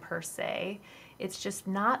addiction per se. It's just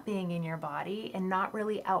not being in your body and not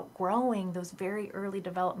really outgrowing those very early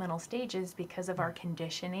developmental stages because of our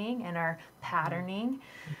conditioning and our patterning.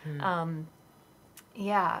 And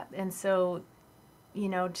so,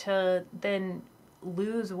 to then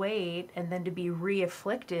lose weight and then to be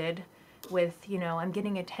re-afflicted with, I'm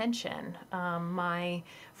getting attention. My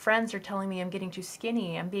friends are telling me I'm getting too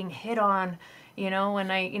skinny. I'm being hit on, when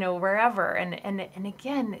I, wherever. And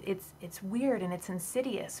again, it's weird and it's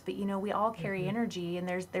insidious, but, we all carry energy, and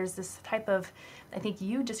there's this type of, I think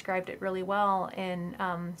you described it really well in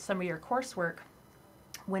some of your coursework.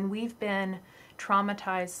 When we've been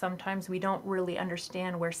traumatized, sometimes we don't really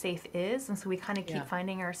understand where safe is, and so we kind of keep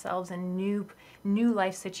finding ourselves in new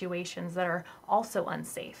life situations that are also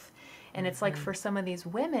unsafe. And it's like, for some of these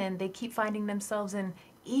women, they keep finding themselves in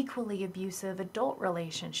equally abusive adult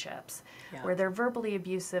relationships where they're verbally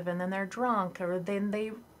abusive, and then they're drunk, or then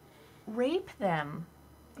they rape them,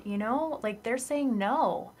 they're saying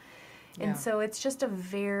no. And so it's just a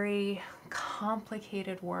very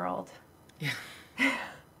complicated world.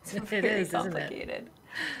 It's very complicated.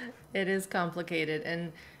 It is complicated.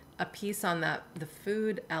 And a piece on that, the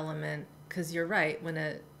food element, because you're right, when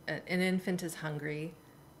an infant is hungry,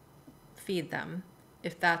 feed them,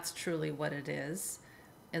 if that's truly what it is,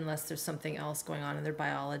 unless there's something else going on in their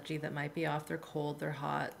biology that might be off. They're cold, they're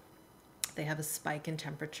hot, they have a spike in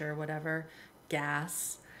temperature, whatever,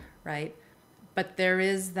 gas, right? But there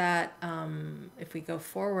is that, if we go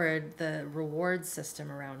forward, the reward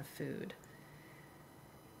system around food.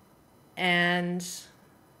 And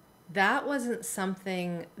that wasn't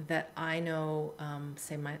something that I know,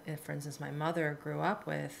 say, for instance, my mother grew up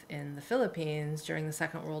with in the Philippines during the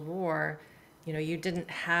Second World War. You know, you didn't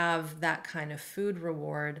have that kind of food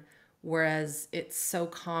reward, whereas it's so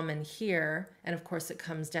common here. And of course, it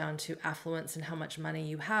comes down to affluence and how much money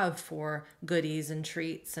you have for goodies and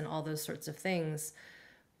treats and all those sorts of things.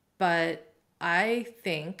 But I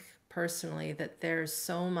think personally that there's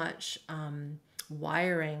so much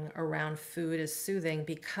wiring around food as soothing,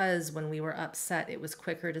 because when we were upset, it was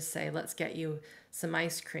quicker to say, let's get you some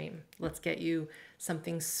ice cream. Let's get you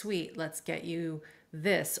something sweet. Let's get you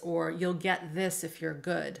this, or you'll get this if you're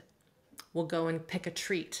good. We'll go and pick a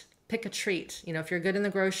treat. Pick a treat. You know, if you're good in the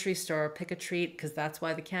grocery store, pick a treat, because that's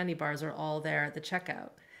why the candy bars are all there at the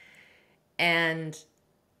checkout. And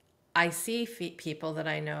I see people that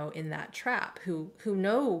I know in that trap who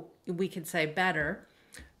know, we could say, better,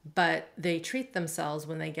 but they treat themselves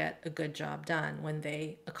when they get a good job done, when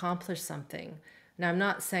they accomplish something. Now, I'm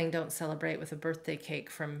not saying don't celebrate with a birthday cake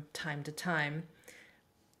from time to time,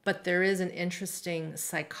 but there is an interesting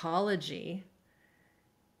psychology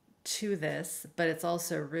to this, but it's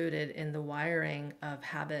also rooted in the wiring of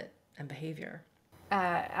habit and behavior.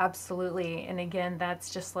 Absolutely. And again,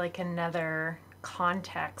 that's just like another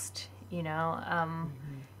context, you know,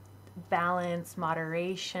 balance,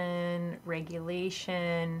 moderation,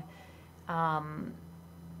 regulation.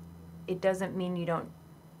 It doesn't mean you don't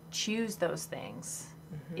choose those things.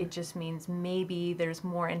 It just means maybe there's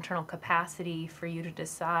more internal capacity for you to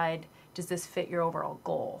decide, does this fit your overall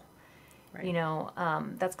goal? Right. You know,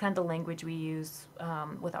 that's kind of the language we use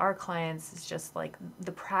with our clients, is just like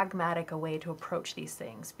the pragmatic way to approach these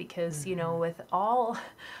things. Because, you know, with all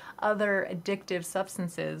other addictive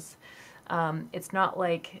substances, it's not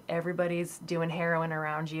like everybody's doing heroin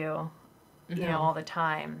around you, you know, all the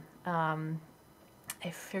time. I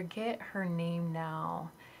forget her name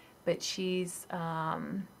now, but she's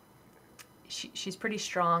pretty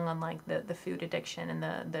strong on like the food addiction and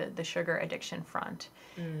the sugar addiction front.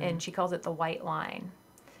 And she calls it the white line.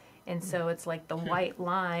 And so it's like the white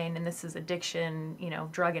line, and this is addiction, you know,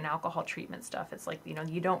 drug and alcohol treatment stuff. It's like, you know,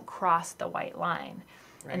 you don't cross the white line.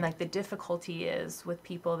 Right. And like the difficulty is with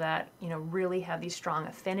people that, you know, really have these strong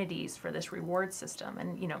affinities for this reward system.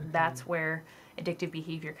 And, you know, that's where addictive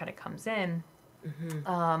behavior kind of comes in.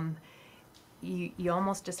 You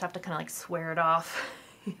almost just have to kind of like swear it off,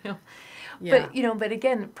 you know. Yeah. But, you know, but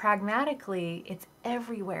again, pragmatically, it's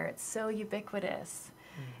everywhere. It's so ubiquitous.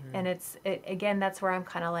 And again, that's where I'm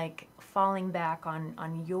kind of like falling back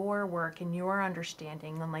on your work and your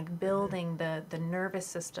understanding and like building the nervous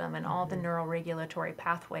system and all the neuroregulatory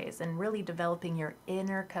pathways and really developing your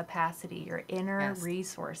inner capacity, your inner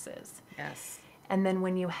resources. Yes. And then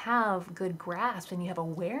when you have good grasp and you have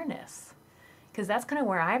awareness, because that's kind of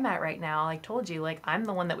where I'm at right now. I told you, like, I'm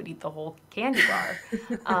the one that would eat the whole candy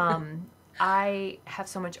bar. I have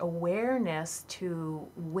so much awareness to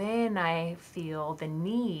when I feel the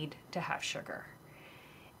need to have sugar.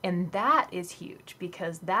 And that is huge,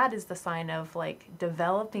 because that is the sign of like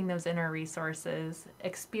developing those inner resources,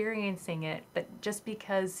 experiencing it. But just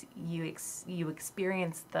because you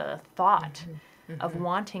experience the thought of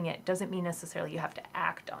wanting it doesn't mean necessarily you have to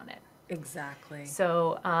act on it. Exactly.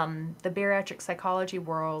 So the bariatric psychology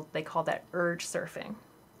world, they call that urge surfing.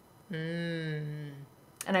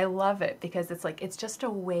 And I love it because it's like, it's just a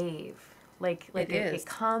wave. Like it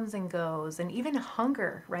comes and goes. And even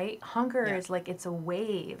hunger, right? Hunger is like, it's a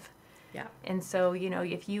wave. Yeah. And so, you know,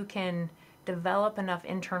 if you can develop enough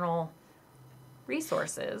internal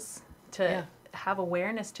resources to have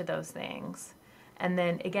awareness to those things, and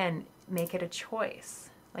then again, make it a choice.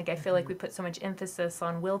 Like, I feel like we put so much emphasis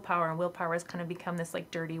on willpower, and willpower has kind of become this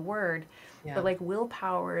like dirty word. But like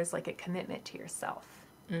willpower is like a commitment to yourself.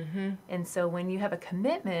 And so when you have a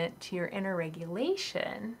commitment to your inner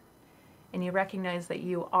regulation and you recognize that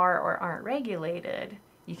you are or aren't regulated,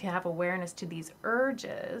 you can have awareness to these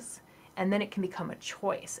urges, and then it can become a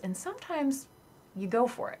choice. And sometimes you go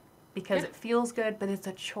for it because it feels good, but it's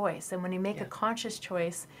a choice. And when you make a conscious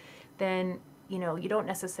choice, then, you know, you don't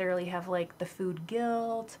necessarily have like the food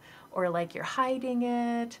guilt, or like you're hiding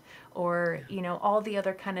it, or, you know, all the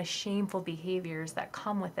other kind of shameful behaviors that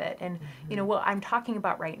come with it. And, you know, what I'm talking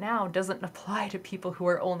about right now doesn't apply to people who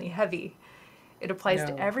are only heavy. It applies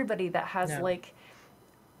to everybody that has like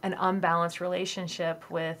an unbalanced relationship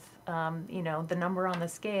with, you know, the number on the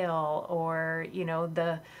scale, or, you know,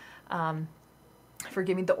 the,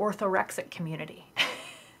 forgive me, the orthorexic community.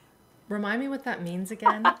 Remind me what that means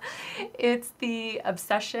again. It's the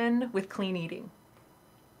obsession with clean eating.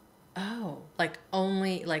 Oh, like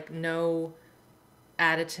only, like no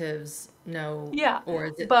additives, no, Yeah. or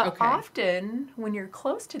is it But okay? often when you're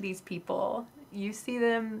close to these people, you see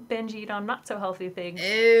them binge eat on not so healthy things on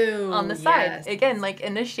Ew, the side. yes. Again, like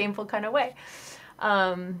in a shameful kind of way.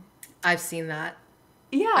 I've seen that.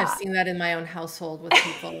 I've Yeah. seen that in my own household with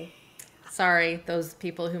people. Sorry, those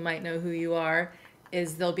people who might know who you are,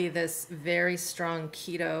 is there'll be this very strong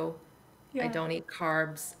keto. I Yeah. don't eat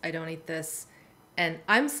carbs. I don't eat this. And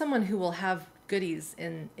I'm someone who will have goodies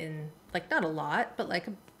in like not a lot, but like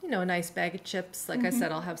a nice bag of chips. Like I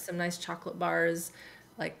said, I'll have some nice chocolate bars,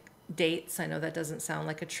 like dates. I know that doesn't sound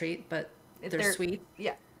like a treat, but they're sweet.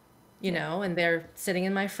 Yeah. And they're sitting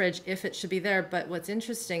in my fridge if it should be there. But what's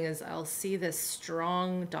interesting is I'll see this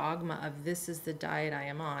strong dogma of this is the diet I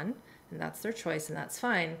am on, and that's their choice, and that's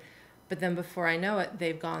fine. But then before I know it,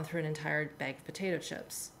 they've gone through an entire bag of potato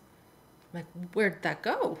chips. I'm like, where'd that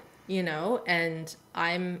go? And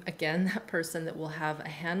I'm, again, that person that will have a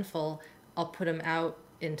handful. I'll put them out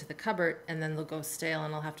into the cupboard, and then they'll go stale,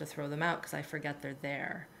 and I'll have to throw them out because I forget they're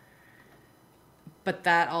there. But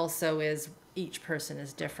that also is, each person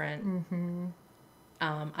is different.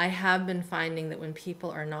 I have been finding that when people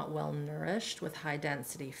are not well nourished with high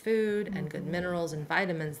density food and good minerals and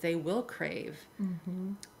vitamins, they will crave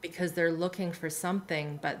because they're looking for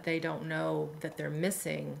something, but they don't know that they're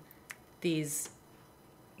missing these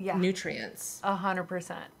nutrients 100%.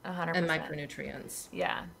 100%. and micronutrients.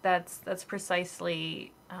 Yeah, that's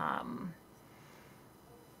precisely.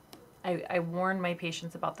 I warn my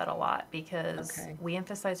patients about that a lot because we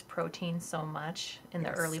emphasize protein so much in the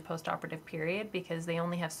early postoperative period because they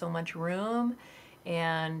only have so much room,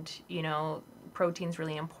 and protein's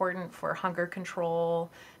really important for hunger control.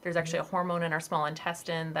 There's actually a hormone in our small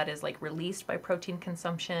intestine that is like released by protein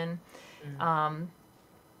consumption.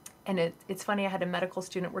 And it's funny, I had a medical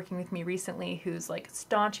student working with me recently who's like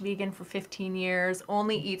staunch vegan for 15 years,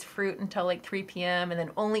 only eats fruit until like 3 p.m. and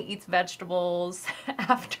then only eats vegetables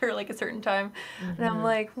after like a certain time. And I'm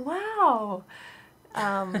like, wow,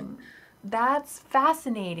 that's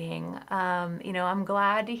fascinating. I'm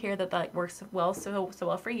glad to hear that works well, so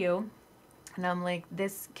well for you. And I'm like,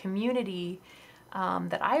 this community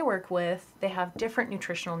that I work with, they have different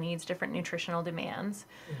nutritional needs, different nutritional demands.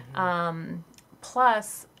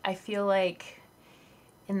 Plus, I feel like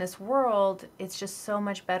in this world, it's just so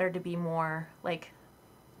much better to be more like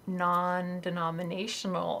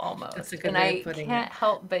non-denominational almost. That's a good and way I of putting can't it.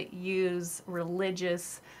 help but use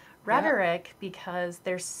religious rhetoric because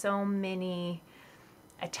there's so many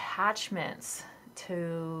attachments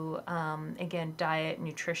to again, diet,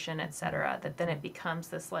 nutrition, etc., that then it becomes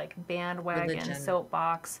this like bandwagon Religion.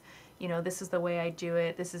 soapbox. This is the way I do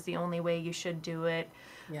it. This is the only way you should do it.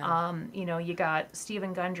 You got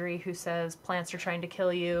Stephen Gundry who says plants are trying to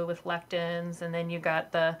kill you with lectins, and then you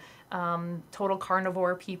got the total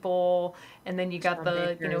carnivore people, and then you got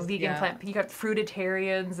the Bakers, vegan plant. You got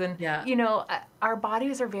fruitarians, and our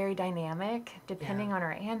bodies are very dynamic depending on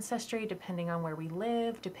our ancestry, depending on where we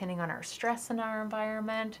live, depending on our stress in our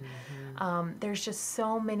environment. There's just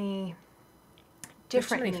so many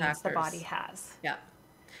different needs the body has. Yeah.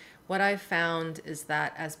 What I've found is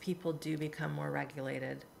that as people do become more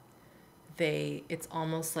regulated, it's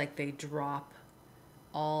almost like they drop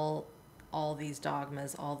all these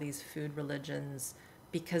dogmas, all these food religions,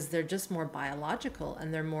 because they're just more biological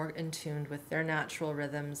and they're more in tune with their natural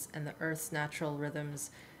rhythms and the earth's natural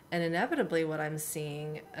rhythms. And inevitably what I'm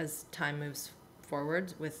seeing as time moves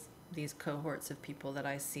forward with these cohorts of people that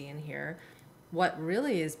I see and hear, what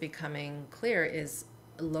really is becoming clear is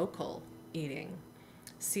local eating,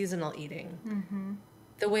 seasonal eating,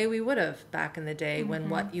 the way we would have back in the day when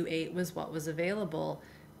what you ate was what was available.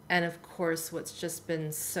 And of course, what's just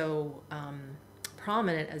been so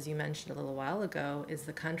prominent, as you mentioned a little while ago, is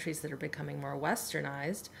the countries that are becoming more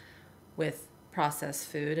westernized with processed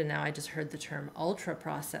food. And now I just heard the term ultra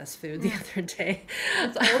processed food the other day.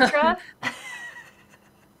 It's ultra?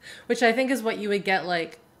 Which I think is what you would get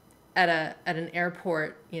like at an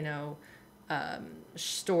airport,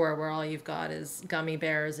 store where all you've got is gummy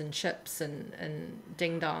bears and chips and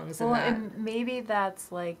ding dongs and that. And maybe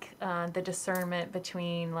that's like the discernment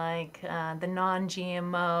between like the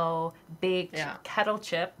non-GMO baked kettle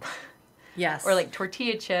chip, or like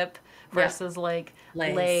tortilla chip versus like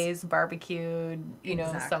Lay's barbecued,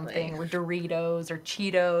 something, or Doritos or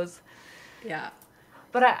Cheetos. Yeah.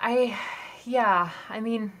 But I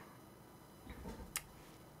mean,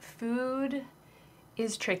 food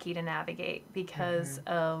is tricky to navigate because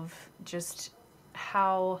of just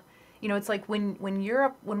how, it's like when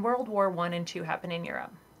World War I and II happened in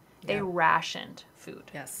Europe, they rationed food.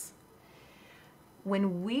 Yes.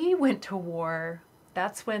 When we went to war,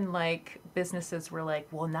 that's when like businesses were like,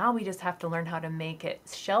 well, now we just have to learn how to make it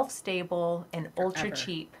shelf stable and ultra Forever.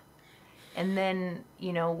 cheap. And then,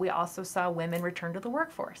 we also saw women return to the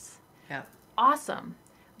workforce. Yeah. Awesome.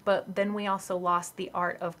 But then we also lost the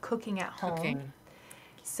art of cooking at home. Cooking.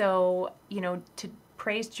 So, to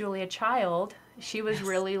praise Julia Child, she was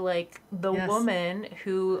really like the woman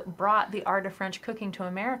who brought the art of French cooking to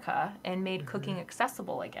America and made cooking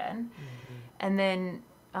accessible again. And then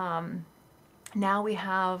now we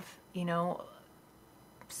have,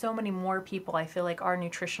 so many more people I feel like are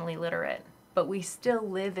nutritionally literate, but we still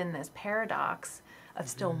live in this paradox of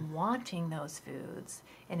still wanting those foods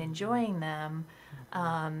and enjoying them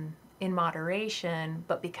in moderation,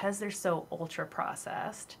 but because they're so ultra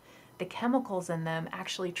processed, the chemicals in them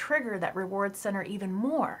actually trigger that reward center even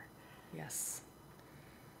more. Yes.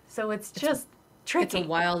 So it's just tricky. It's a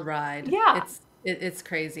wild ride. Yeah. It's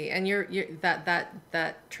crazy. And you're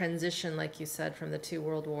that transition, like you said, from the two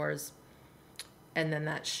world wars and then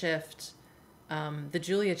that shift. The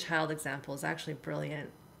Julia Child example is actually brilliant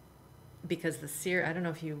because the series, I don't know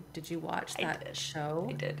if did you watch that show?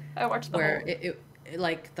 I did. I watched the where whole. it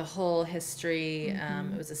like the whole history.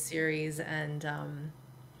 It was a series, and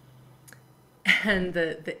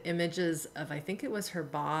the images of, I think it was her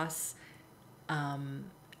boss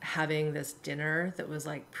having this dinner that was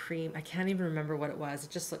like I can't even remember what it was.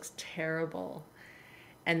 It just looks terrible.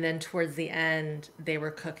 And then towards the end, they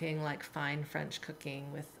were cooking like fine French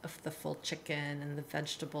cooking with the full chicken and the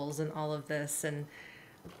vegetables and all of this. And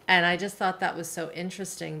I just thought that was so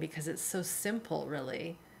interesting because it's so simple,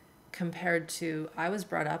 really, compared to, I was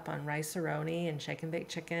brought up on rice-a-roni and shake and bake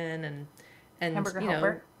chicken and Hamburger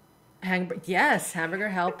Helper. Hamburger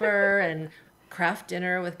Helper and Kraft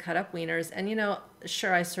dinner with cut up wieners. And,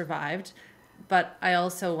 sure, I survived, but I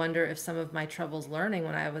also wonder if some of my troubles learning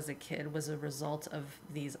when I was a kid was a result of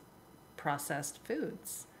these processed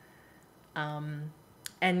foods.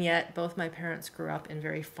 And yet both my parents grew up in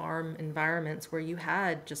very farm environments where you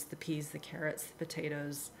had just the peas, the carrots, the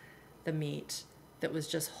potatoes, the meat that was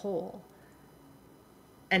just whole.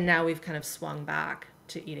 And now we've kind of swung back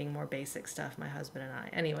to eating more basic stuff, my husband and I.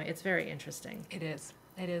 Anyway, it's very interesting. It is.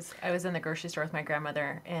 I was in the grocery store with my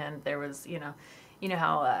grandmother, and there was, you know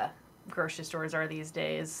how grocery stores are these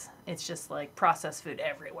days. It's just like processed food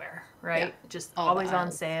everywhere, right? Yeah, just all always the on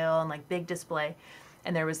aisles. sale and like big display.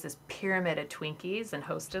 And there was this pyramid of Twinkies and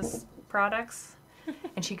Hostess products.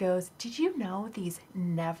 And she goes, "Did you know these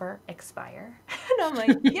never expire?" And I'm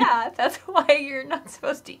like, "Yeah, that's why you're not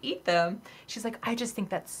supposed to eat them." She's like, "I just think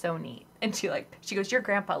that's so neat." And she goes, "Your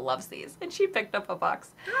grandpa loves these." And she picked up a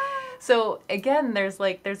box. So again, there's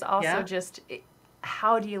also just,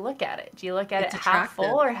 how do you look at it? Do you look at It's it half attractive.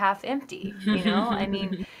 full or half empty? I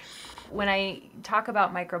mean, when I talk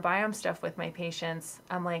about microbiome stuff with my patients,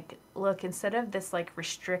 I'm like, look, instead of this like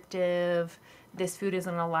restrictive, this food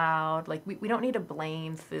isn't allowed, like we don't need to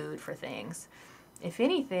blame food for things. If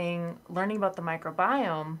anything, learning about the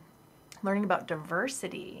microbiome, learning about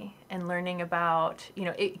diversity, and learning about,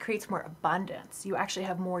 it creates more abundance. You actually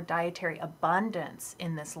have more dietary abundance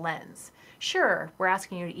in this lens. Sure, we're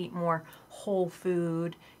asking you to eat more whole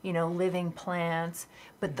food, living plants,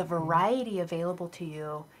 but the variety available to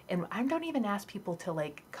you, and I don't even ask people to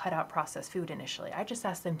like cut out processed food initially. I just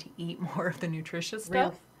ask them to eat more of the nutritious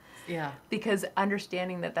stuff. Yeah. Because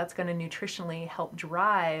understanding that that's going to nutritionally help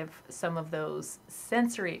drive some of those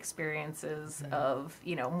sensory experiences of,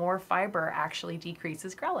 more fiber actually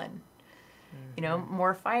decreases ghrelin.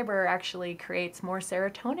 More fiber actually creates more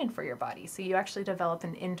serotonin for your body. So you actually develop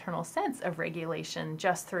an internal sense of regulation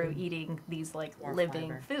just through eating these like More living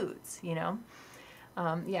fiber. foods,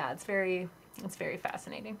 Yeah, it's very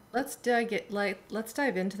fascinating. Let's dive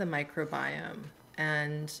into the microbiome.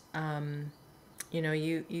 And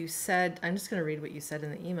you said, I'm just going to read what you said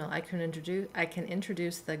in the email. I can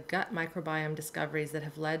introduce the gut microbiome discoveries that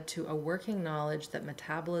have led to a working knowledge that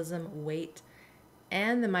metabolism, weight,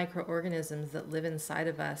 and the microorganisms that live inside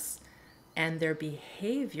of us and their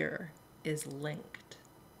behavior is linked.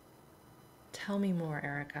 Tell me more,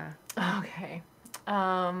 Erika. Okay.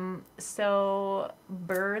 So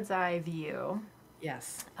bird's eye view.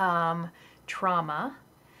 Yes. Trauma.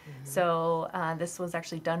 So this was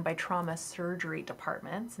actually done by trauma surgery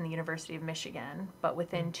departments in the University of Michigan. But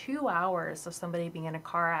within 2 hours of somebody being in a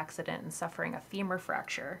car accident and suffering a femur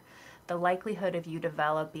fracture, the likelihood of you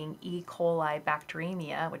developing E. coli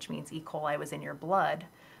bacteremia, which means E. coli was in your blood,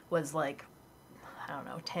 was like,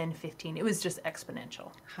 10, 15. It was just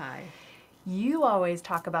exponential. Hi. You always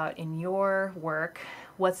talk about in your work,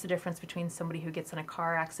 what's the difference between somebody who gets in a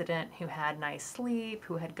car accident, who had nice sleep,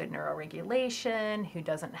 who had good neuroregulation, who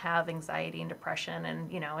doesn't have anxiety and depression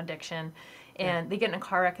and, addiction, and they get in a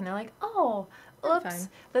car wreck and they're like, oh, oops,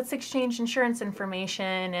 let's exchange insurance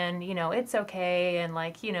information and, it's okay. And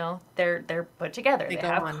they're put together.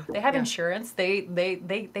 They have insurance.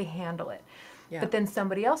 They handle it. Yeah. But then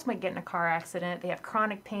somebody else might get in a car accident. They have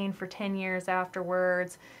chronic pain for 10 years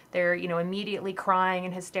afterwards. They're, immediately crying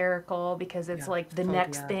and hysterical because it's like the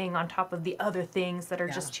next thing on top of the other things that are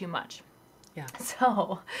just too much. Yeah.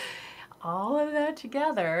 So all of that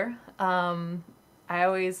together, I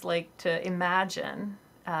always like to imagine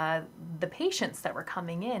the patients that were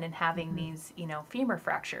coming in and having these, femur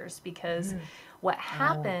fractures because what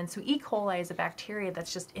happens, so E. coli is a bacteria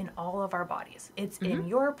that's just in all of our bodies. It's in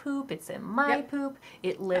your poop, it's in my poop,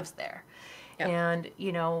 it lives there. Yep. And,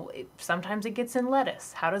 sometimes it gets in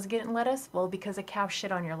lettuce. How does it get in lettuce? Well, because a cow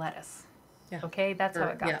shit on your lettuce. Yeah. Okay, that's how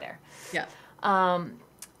it got there. Yeah.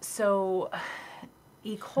 So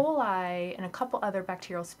E. coli and a couple other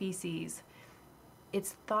bacterial species,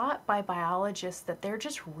 it's thought by biologists that they're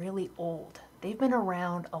just really old. They've been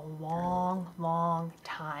around a long, long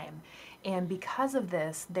time. And because of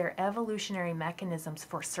this, their evolutionary mechanisms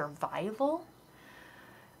for survival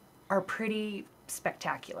are pretty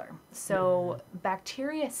spectacular. So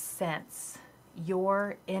bacteria sense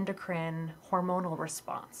your endocrine hormonal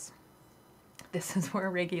response. This is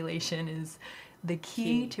where regulation is the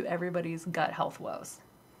key to everybody's gut health woes.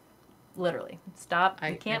 Literally. Stop.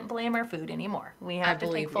 We can't blame our food anymore. We have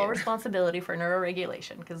to take full responsibility for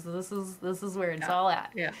neuroregulation because this is where it's all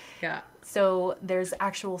at. Yeah. Yeah. So there's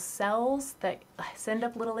actual cells that send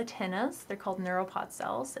up little antennas. They're called neuropod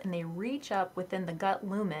cells, and they reach up within the gut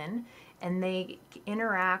lumen and they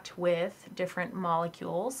interact with different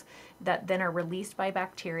molecules that then are released by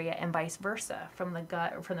bacteria and vice versa from the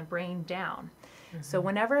gut or from the brain down. So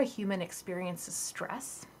whenever a human experiences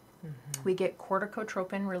stress, we get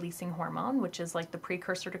corticotropin releasing hormone, which is like the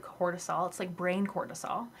precursor to cortisol. It's like brain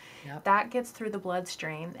cortisol. Yep. That gets through the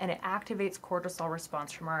bloodstream and it activates cortisol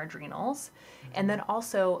response from our adrenals. And then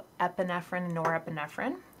also epinephrine and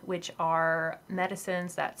norepinephrine, which are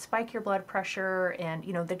medicines that spike your blood pressure and,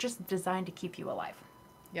 they're just designed to keep you alive.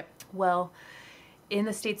 Yep. Well, in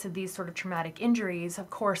the states of these sort of traumatic injuries, of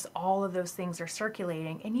course, all of those things are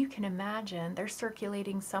circulating. And you can imagine they're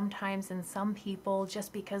circulating sometimes in some people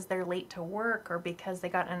just because they're late to work or because they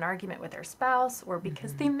got in an argument with their spouse or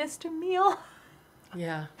because they missed a meal.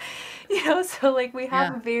 Yeah. So we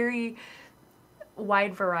have a very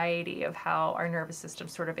wide variety of how our nervous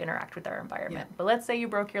systems sort of interact with our environment. Yeah. But let's say you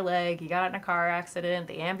broke your leg, you got in a car accident,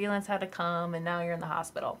 the ambulance had to come, and now you're in the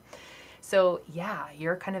hospital. So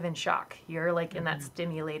you're kind of in shock. You're in that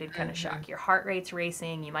stimulated kind of shock. Your heart rate's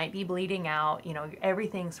racing. You might be bleeding out.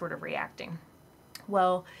 Everything's sort of reacting.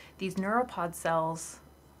 Well, these neuropod cells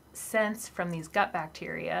sense from these gut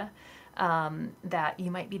bacteria that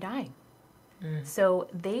you might be dying. So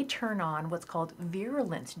they turn on what's called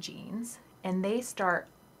virulence genes, and they start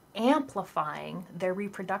amplifying their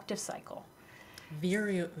reproductive cycle.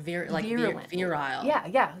 Virile.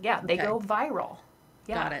 Yeah. They go viral.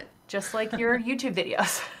 Yeah. Got it. Just like your YouTube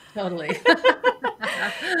videos. Totally.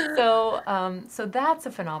 So that's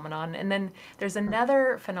a phenomenon. And then there's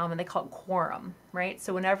another phenomenon, they call it quorum, right?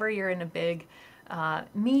 So whenever you're in a big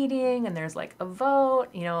meeting and there's a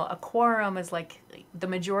vote, a quorum is the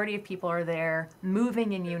majority of people are there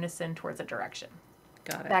moving in unison towards a direction.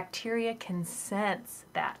 Got it. Bacteria can sense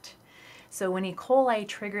that. So when E. coli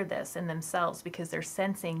trigger this in themselves because they're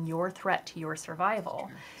sensing your threat to your survival,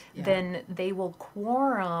 then they will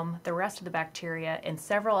quorum the rest of the bacteria and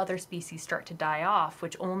several other species start to die off,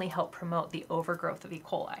 which only help promote the overgrowth of E.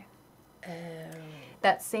 coli. Oh.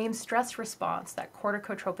 That same stress response, that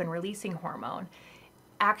corticotropin releasing hormone,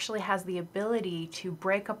 actually has the ability to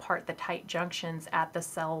break apart the tight junctions at the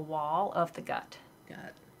cell wall of the gut. Got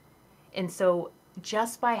it. And so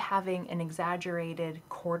just by having an exaggerated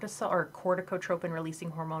cortisol or corticotropin releasing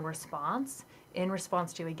hormone response in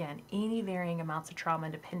response to, again, any varying amounts of trauma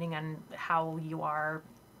depending on how you are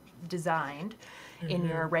designed in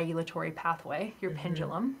your regulatory pathway, your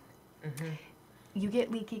pendulum, you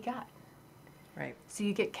get leaky gut. Right. So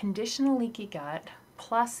you get conditional leaky gut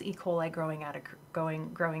plus E. coli growing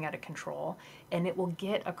out of control, and it will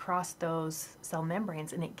get across those cell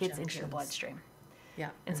membranes and it gets into your bloodstream. Yeah.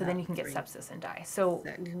 And so then you can get sepsis and die. So,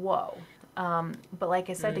 whoa. But like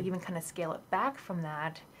I said, to even kind of scale it back from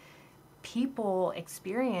that, people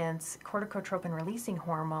experience corticotropin releasing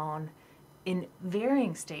hormone in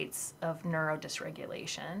varying states of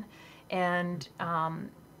neurodysregulation. And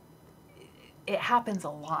it happens a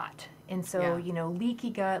lot. And so, leaky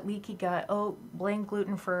gut, oh, blame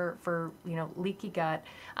gluten for leaky gut.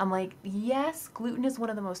 I'm like, yes, gluten is one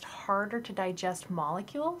of the most harder to digest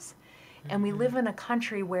molecules. And we live in a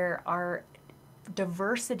country where our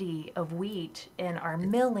diversity of wheat and our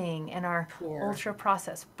milling and our ultra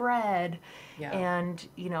processed bread and,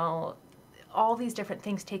 all these different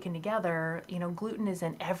things taken together, gluten is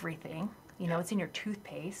in everything. It's in your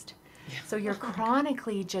toothpaste. So you're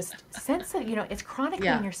chronically just sensitive, it's chronically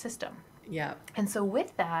in your system. Yeah. And so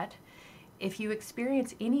with that, if you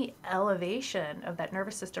experience any elevation of that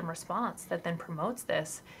nervous system response that then promotes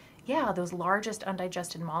this, those largest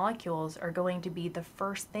undigested molecules are going to be the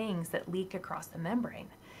first things that leak across the membrane.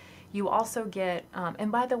 You also get,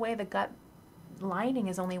 and by the way, the gut lining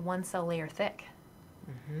is only one cell layer thick.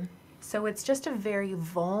 So it's just a very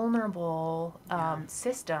vulnerable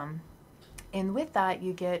system. And with that,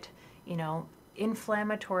 you get,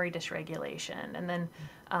 inflammatory dysregulation, and then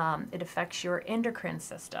it affects your endocrine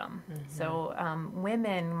system. So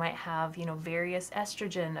women might have, various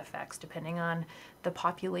estrogen effects depending on the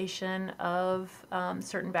population of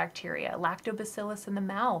certain bacteria. Lactobacillus in the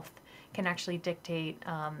mouth can actually dictate,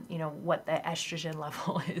 what the estrogen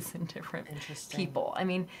level is in different people. I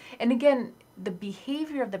mean, and again, the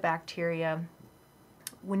behavior of the bacteria,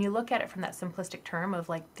 when you look at it from that simplistic term of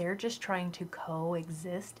like they're just trying to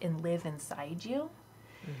coexist and live inside you,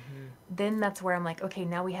 then that's where I'm like, okay,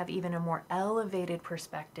 now we have even a more elevated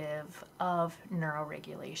perspective of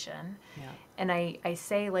neuroregulation. And I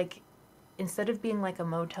say, like, instead of being like a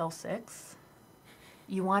Motel 6,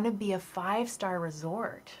 you want to be a 5-star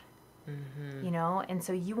resort, and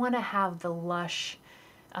so you want to have the lush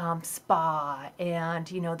spa and,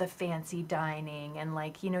 the fancy dining, and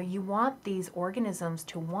like, you want these organisms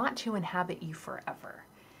to want to inhabit you forever.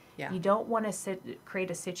 You don't want to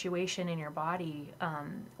create a situation in your body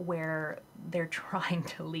where they're trying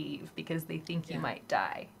to leave because they think you might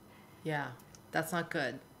die. Yeah, that's not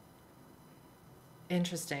good.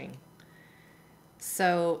 Interesting.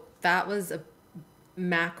 So that was a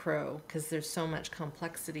macro, because there's so much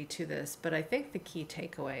complexity to this, but I think the key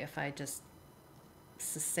takeaway, if I just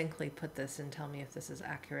succinctly put this and tell me if this is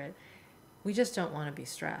accurate, we just don't want to be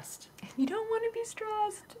stressed. You don't want to be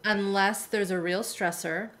stressed. Unless there's a real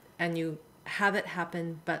stressor and you have it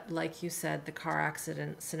happen, but like you said, the car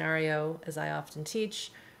accident scenario, as I often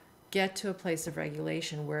teach, get to a place of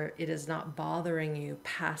regulation where it is not bothering you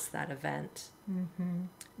past that event.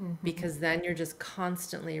 Because then you're just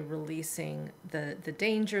constantly releasing the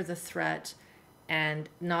danger, the threat, and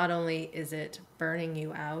not only is it burning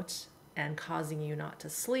you out and causing you not to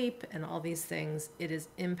sleep and all these things, it is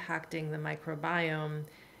impacting the microbiome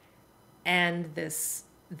and this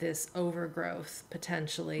overgrowth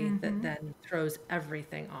potentially that then throws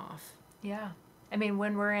everything off. Yeah. I mean,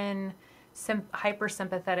 when we're in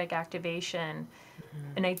hypersympathetic activation,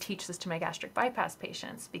 and I teach this to my gastric bypass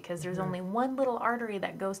patients, because there's only one little artery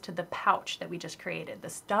that goes to the pouch that we just created, the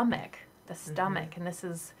stomach. And this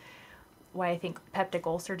is why I think peptic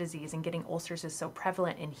ulcer disease and getting ulcers is so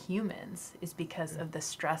prevalent in humans, is because of the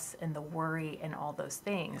stress and the worry and all those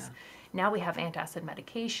things. Now we have antacid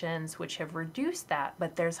medications which have reduced that,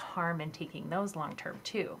 but there's harm in taking those long term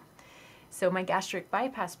too. So my gastric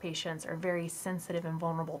bypass patients are very sensitive and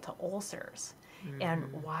vulnerable to ulcers.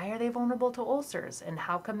 And why are they vulnerable to ulcers? And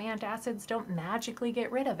how come antacids don't magically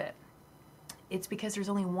get rid of it? It's because there's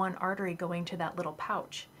only one artery going to that little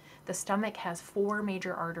pouch. The stomach has 4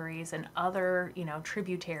 major arteries and other,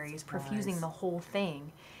 tributaries perfusing the whole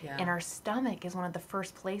thing. And our stomach is one of the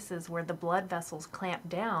first places where the blood vessels clamp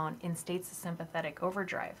down in states of sympathetic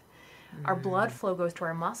overdrive. Our blood flow goes to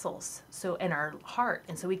our muscles, and our heart,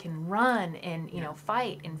 and so we can run and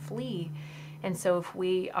fight and flee. And so if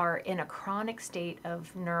we are in a chronic state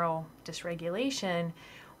of neural dysregulation,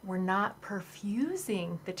 we're not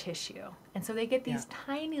perfusing the tissue. And so they get these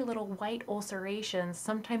tiny little white ulcerations,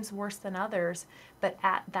 sometimes worse than others, but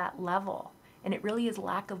at that level. And it really is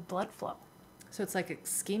lack of blood flow. So it's like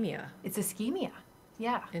ischemia. It's ischemia.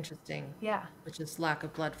 Yeah. Interesting. Yeah. Which is lack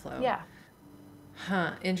of blood flow. Yeah.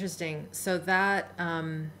 Huh. Interesting. So that,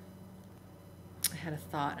 I had a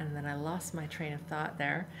thought and then I lost my train of thought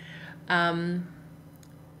there.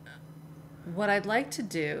 What I'd like to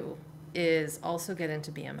do is also get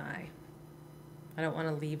into BMI. I don't want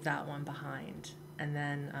to leave that one behind. And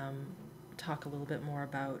then talk a little bit more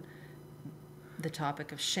about the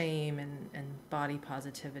topic of shame and body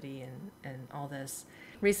positivity and all this.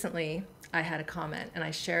 Recently, I had a comment, and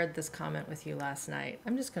I shared this comment with you last night.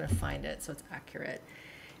 I'm just going to find it so it's accurate.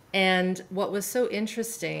 And what was so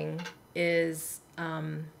interesting is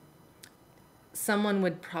someone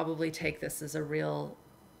would probably take this as a real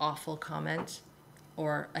awful comment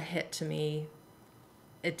or a hit to me.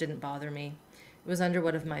 It didn't bother me. It was under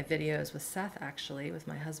one of my videos with Seth, actually, with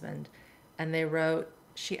my husband. And they wrote,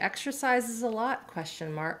 "She exercises a lot,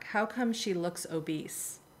 question mark. How come she looks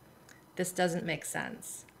obese? This doesn't make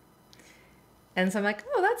sense." And so I'm like,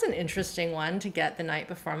 oh, that's an interesting one to get the night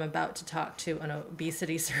before I'm about to talk to an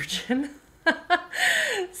obesity surgeon.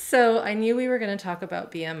 So I knew we were going to talk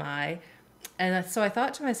about BMI. And so I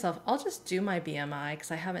thought to myself, I'll just do my BMI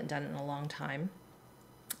because I haven't done it in a long time.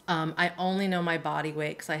 I only know my body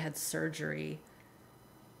weight because I had surgery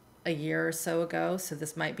a year or so ago, so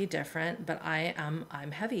this might be different, but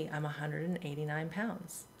I'm heavy. I'm 189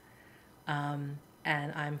 pounds. And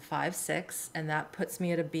I'm 5'6", and that puts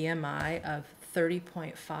me at a BMI of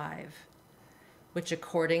 30.5, which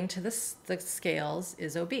according to the scales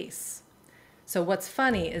is obese. So what's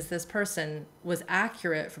funny is this person was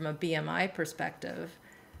accurate from a BMI perspective,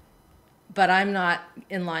 but I'm not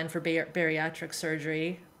in line for bariatric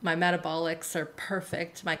surgery. My metabolics are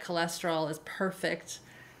perfect. My cholesterol is perfect.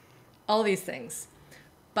 All these things.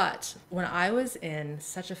 But when I was in,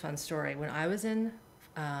 such a fun story, when I was in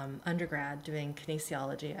undergrad doing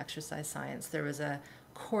kinesiology, exercise science, there was a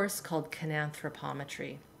course called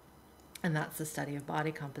kinanthropometry, and that's the study of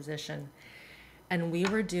body composition. And we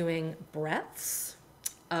were doing breadths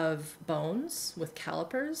of bones with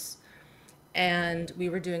calipers, and we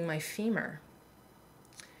were doing my femur.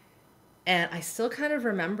 And I still kind of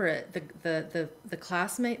remember it. The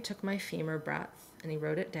classmate took my femur breadth and he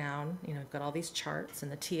wrote it down. You know, I've got all these charts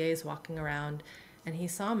and the TA's walking around, and he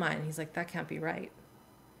saw mine and he's like, that can't be right.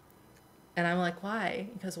 And I'm like, why?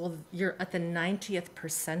 He goes, well, you're at the 90th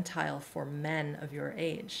percentile for men of your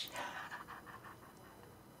age.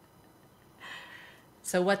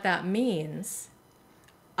 So what that means,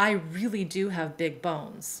 I really do have big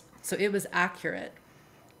bones. So it was accurate.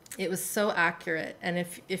 It was so accurate. And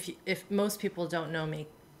if most people don't know me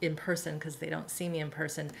in person because they don't see me in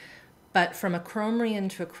person, but from acromion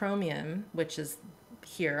to acromion, which is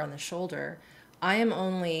here on the shoulder, I am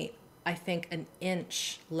only, I think, an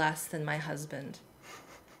inch less than my husband,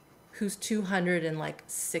 who's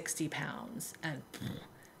 260 pounds and,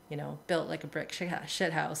 you know, built like a brick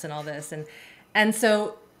shit house and all this. And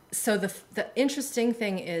so the interesting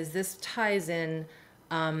thing is this ties in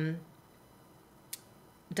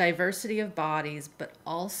diversity of bodies, but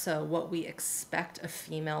also what we expect a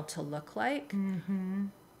female to look like. Mm-hmm.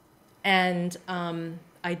 And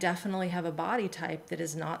I definitely have a body type that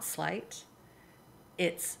is not slight.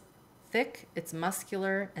 It's thick, it's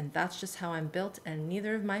muscular, and that's just how I'm built. And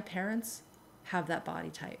neither of my parents have that body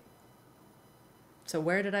type. So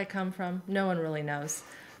where did I come from? No one really knows.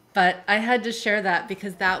 But I had to share that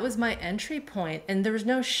because that was my entry point, and there was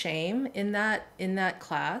no shame in that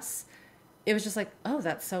class. It was just like, oh,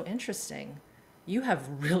 that's so interesting. You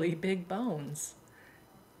have really big bones.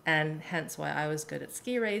 And hence why I was good at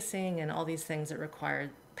ski racing and all these things that required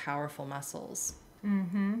powerful muscles.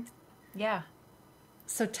 Mm-hmm. Yeah.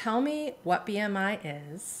 So tell me what BMI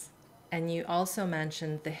is, and you also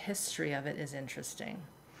mentioned the history of it is interesting.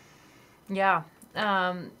 Yeah.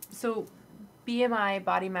 So BMI,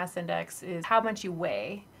 body mass index, is how much you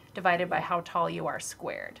weigh divided by how tall you are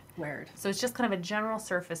squared. So it's just kind of a general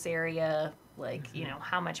surface area, like, mm-hmm. you know,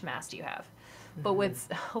 how much mass do you have? Mm-hmm. But what's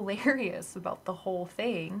hilarious about the whole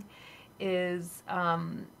thing is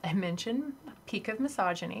I mentioned peak of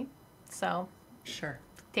misogyny. So sure.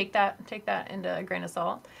 Take that into a grain of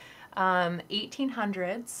salt.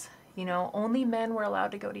 1800s, you know, only men were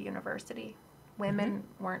allowed to go to university. Women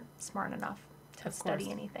mm-hmm. weren't smart enough to study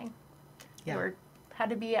anything. Yeah. Had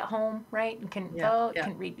to be at home, right? You can vote,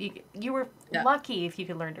 can read. You were lucky if you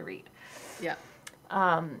could learn to read. Yeah.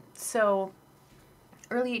 So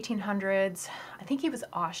early 1800s, I think he was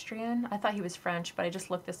Austrian. I thought he was French, but I just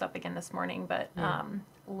looked this up again this morning. But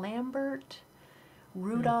Lambert,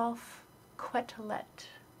 Rudolph, Quetelet,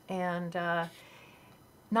 and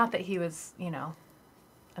not that he was, you know,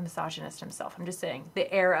 a misogynist himself. I'm just saying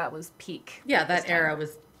the era was peak. Yeah, that era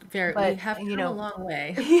was very. But, we have come a long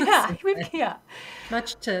way. Yeah, yeah.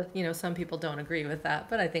 Much to, you know, some people don't agree with that,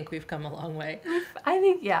 but I think we've come a long way. I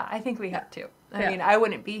think we have too. I mean, I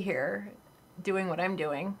wouldn't be here doing what I'm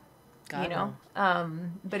doing, God, you know.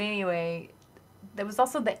 But anyway, there was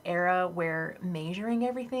also the era where measuring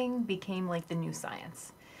everything became like the new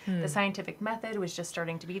science. The scientific method was just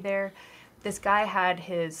starting to be there. This guy had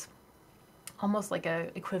his almost like a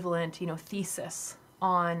equivalent, you know, thesis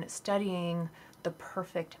on studying the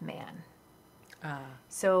perfect man.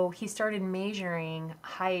 So he started measuring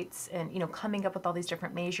heights and, coming up with all these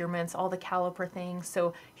different measurements, all the caliper things.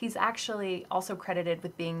 So he's actually also credited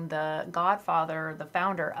with being the godfather, the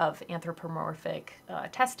founder of anthropomorphic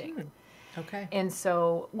testing. Okay. And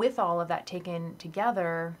so with all of that taken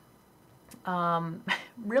together,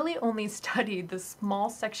 really only studied the small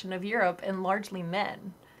section of Europe and largely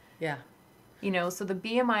men. Yeah. So the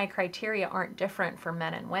BMI criteria aren't different for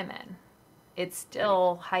men and women. It's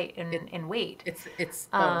still height and weight. It's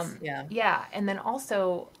both, yeah. Yeah, and then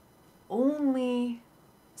also only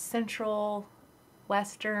Central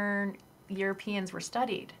Western Europeans were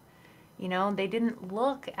studied. They didn't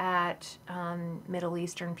look at Middle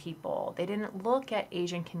Eastern people. They didn't look at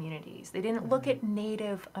Asian communities. They didn't look at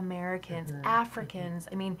Native Americans, Africans.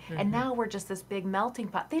 I mean, and now we're just this big melting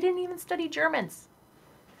pot. They didn't even study Germans.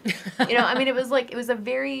 It was a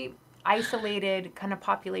very isolated kind of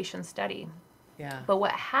population study. Yeah. But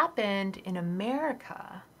what happened in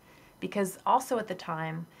America, because also at the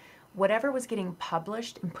time, whatever was getting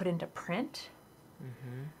published and put into print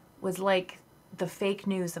was like the fake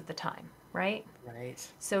news of the time, right? Right.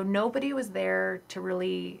 So nobody was there to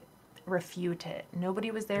really refute it. Nobody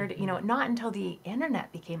was there to, not until the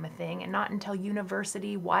internet became a thing and not until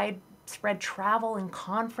university widespread travel and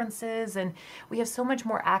conferences, and we have so much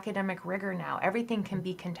more academic rigor now. Everything can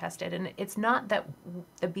be contested, and it's not that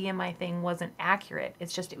the BMI thing wasn't accurate.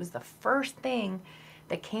 It's just it was the first thing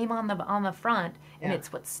that came on the front, and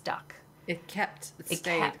it's what stuck. It stayed.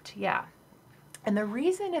 Kept, yeah. And the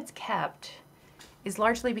reason it's kept is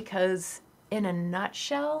largely because, in a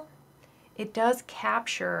nutshell, it does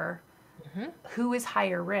capture who is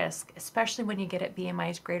higher risk, especially when you get at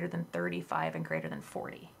BMIs greater than 35 and greater than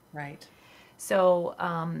 40. Right. So,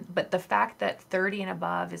 but the fact that 30 and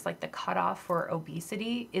above is like the cutoff for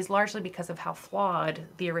obesity is largely because of how flawed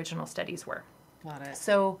the original studies were. Got it.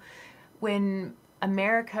 So when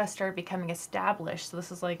America started becoming established, so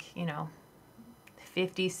this is like,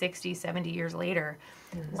 50, 60, 70 years later,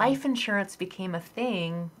 life insurance became a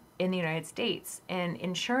thing in the United States, and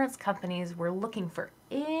insurance companies were looking for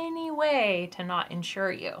any way to not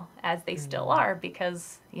insure you, as they still are,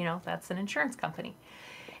 because, that's an insurance company.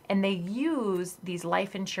 And they use these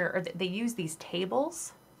they use these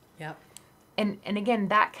tables. Yep. And again,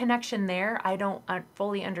 that connection there, I don't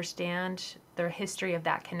fully understand the history of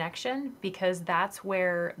that connection, because that's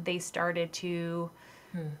where they started to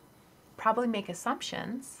probably make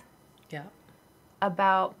assumptions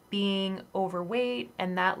about being overweight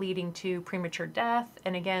and that leading to premature death.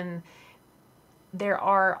 And again, there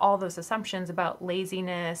are all those assumptions about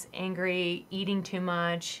laziness, angry, eating too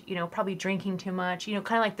much, probably drinking too much, kind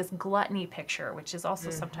of like this gluttony picture, which is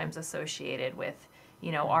also sometimes associated with,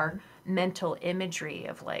 our mental imagery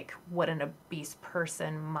of like what an obese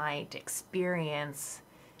person might experience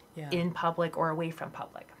in public or away from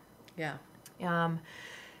public. Yeah.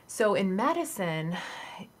 So in medicine,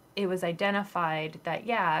 it was identified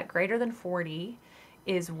that, greater than 40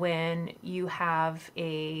 is when you have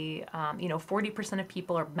a, 40% of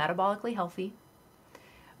people are metabolically healthy,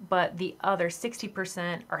 but the other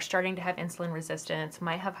 60% are starting to have insulin resistance,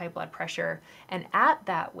 might have high blood pressure. And at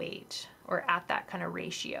that weight, or at that kind of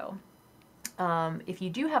ratio, if you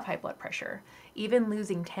do have high blood pressure, even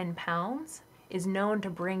losing 10 pounds is known to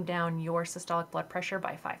bring down your systolic blood pressure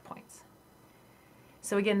by 5 points.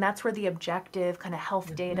 So again, that's where the objective kind of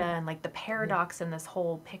health data and like the paradox in this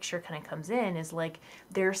whole picture kind of comes in, is like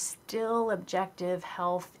there's still objective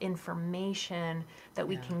health information that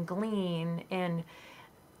we can glean. And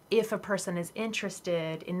if a person is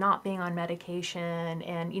interested in not being on medication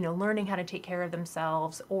and, learning how to take care of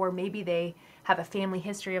themselves, or maybe they have a family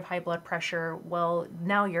history of high blood pressure, well,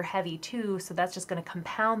 now you're heavy too, so that's just going to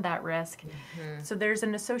compound that risk. So there's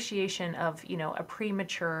an association of, a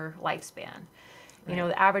premature lifespan.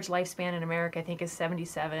 The average lifespan in America, I think, is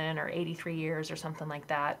 77 or 83 years or something like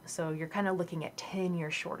that. So you're kind of looking at 10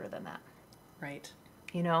 years shorter than that. Right.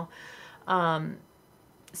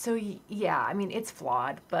 So, it's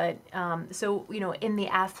flawed. But so, in the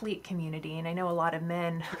athlete community, and I know a lot of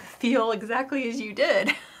men feel exactly as you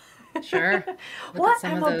did. Sure. What?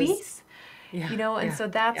 I'm obese? Yeah. And so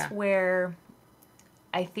that's where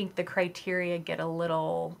I think the criteria get a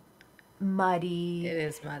little muddy. It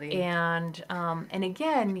is muddy. And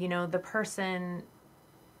again, the person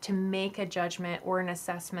to make a judgment or an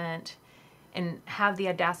assessment and have the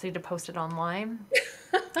audacity to post it online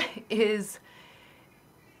is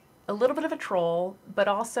a little bit of a troll, but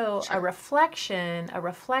also a reflection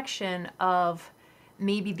of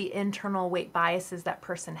maybe the internal weight biases that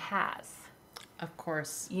person has. Of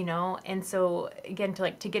course. And so again,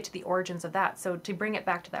 to get to the origins of that. So to bring it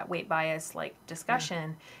back to that weight bias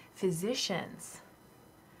discussion, physicians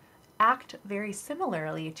act very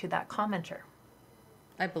similarly to that commenter.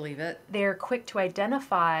 I believe it. They're quick to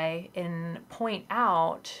identify and point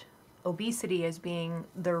out obesity as being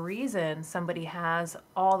the reason somebody has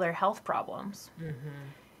all their health problems.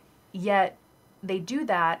 Yet they do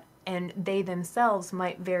that, and they themselves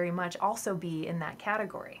might very much also be in that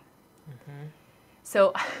category.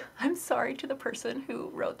 So I'm sorry to the person who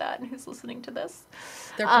wrote that and who's listening to this.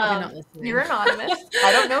 They're probably not listening. You're anonymous.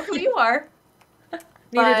 I don't know who you are.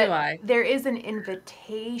 Neither do I. There is an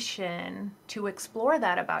invitation to explore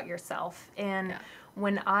that about yourself. And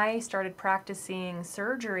when I started practicing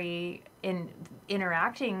surgery and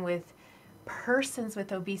interacting with persons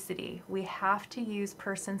with obesity, we have to use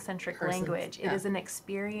person-centric language. It is an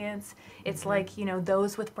experience. It's like, you know,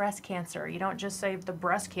 those with breast cancer. You don't just say the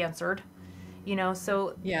breast cancered, you know,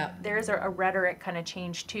 so there's a rhetoric kind of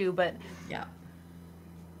change too, but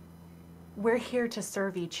we're here to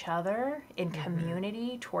serve each other in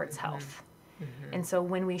community towards health. And so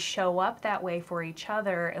when we show up that way for each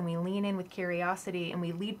other and we lean in with curiosity and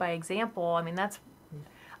we lead by example, I mean,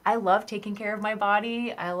 I love taking care of my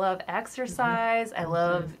body. I love exercise. I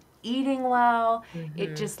love eating well.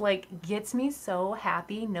 It just like gets me so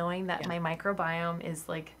happy knowing that my microbiome is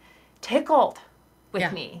like tickled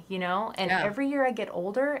with me, you know? And every year I get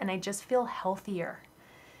older and I just feel healthier.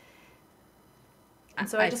 And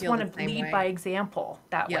so I just want to lead by example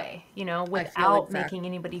that way, you know, without making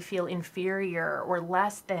anybody feel inferior or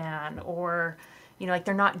less than, or, you know, like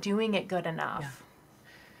they're not doing it good enough.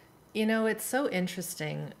 You know, it's so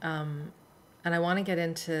interesting. And I want to get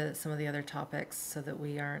into some of the other topics so that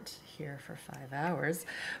we aren't here for 5 hours.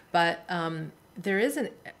 But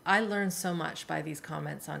I learned so much by these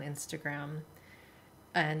comments on Instagram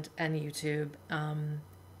and YouTube.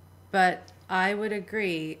 But I would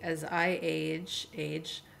agree, as I age,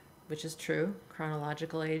 which is true,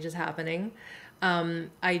 chronological age is happening.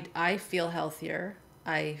 I feel healthier.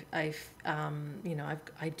 I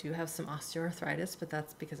do have some osteoarthritis, but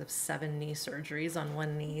that's because of 7 knee surgeries on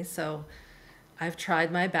one knee. So I've tried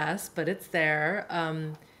my best, but it's there.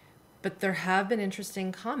 But there have been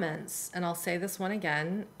interesting comments, and I'll say this one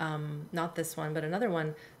again, not this one, but another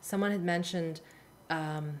one. Someone had mentioned,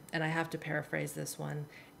 and I have to paraphrase this one,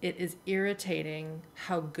 it is irritating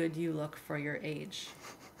how good you look for your age.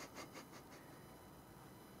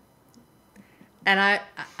 And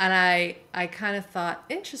I kind of thought,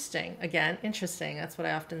 interesting. That's what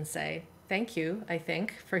I often say. Thank you, I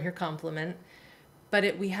think, for your compliment.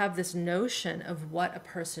 But we have this notion of what a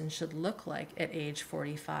person should look like at age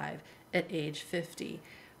 45, at age 50,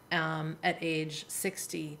 at age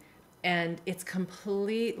 60. And it's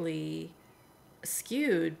completely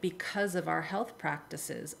skewed because of our health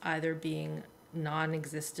practices, either being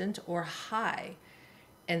non-existent or high.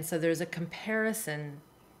 And so there's a comparison.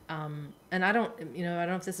 And I don't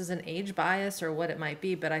know if this is an age bias or what it might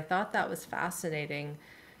be, but I thought that was fascinating.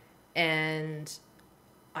 And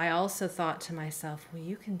I also thought to myself, well,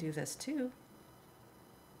 you can do this too.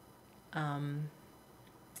 No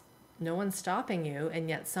one's stopping you, and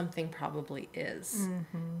yet something probably is.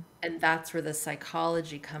 And that's where the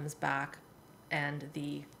psychology comes back, and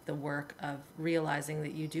the work of realizing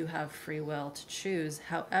that you do have free will to choose.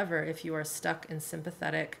 However, if you are stuck in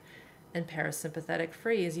sympathetic and parasympathetic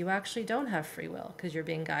freeze, you actually don't have free will because you're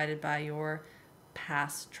being guided by your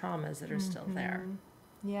past traumas that are still there.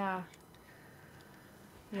 Yeah.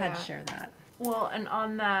 Had to share that. Well, and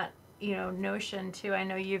on that, notion too, I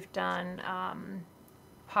know you've done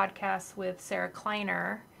podcasts with Sarah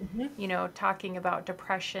Kleiner, talking about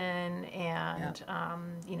depression and,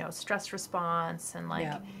 stress response and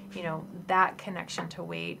that connection to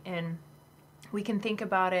weight. And we can think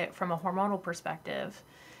about it from a hormonal perspective.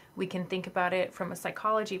 We can think about it from a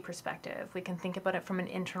psychology perspective. We can think about it from an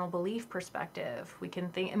internal belief perspective. We can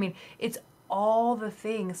think, it's all the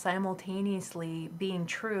things simultaneously being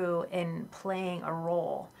true and playing a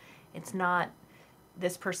role. It's not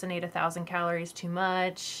this person ate 1,000 calories too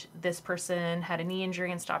much. This person had a knee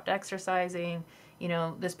injury and stopped exercising.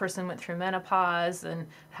 This person went through menopause and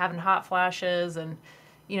having hot flashes. And,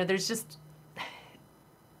 there's just,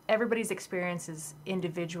 everybody's experience is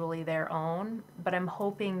individually their own. But I'm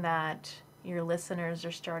hoping that your listeners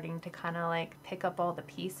are starting to kind of pick up all the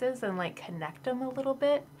pieces and connect them a little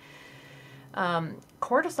bit.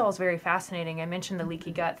 Cortisol is very fascinating. I mentioned the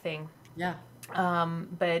leaky gut thing. Yeah.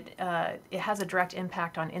 But it has a direct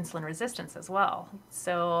impact on insulin resistance as well.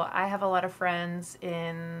 So I have a lot of friends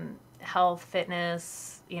in health,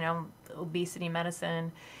 fitness, obesity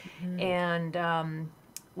medicine. And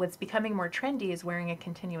what's becoming more trendy is wearing a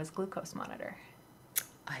continuous glucose monitor.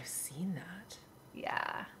 I've seen that.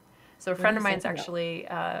 Yeah. So a What friend do of you mine's think about- actually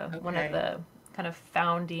one of Okay. the kind of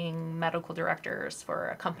founding medical directors for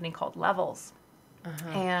a company called Levels.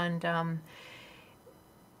 And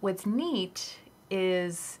what's neat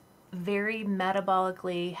is very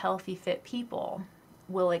metabolically healthy, fit people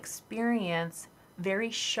will experience very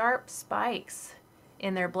sharp spikes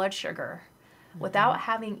in their blood sugar without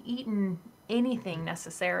having eaten anything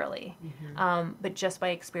necessarily, but just by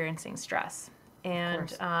experiencing stress. And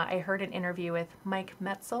course. I heard an interview with Mike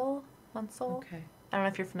Metzel. Okay. I don't know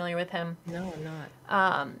if you're familiar with him. No, I'm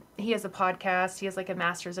not. He has a podcast. He has like a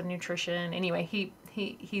master's of nutrition. Anyway, he's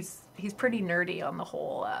pretty nerdy on the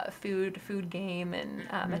whole food game and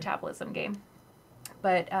metabolism game.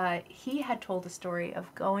 But he had told a story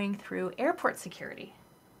of going through airport security,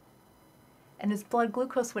 and his blood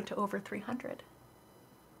glucose went to over 300.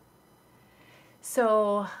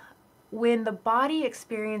 So when the body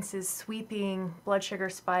experiences sweeping blood sugar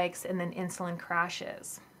spikes and then insulin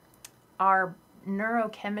crashes, our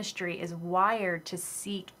neurochemistry is wired to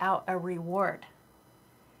seek out a reward.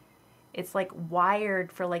 It's like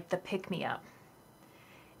wired for like the pick-me-up.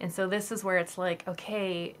 And so this is where it's like,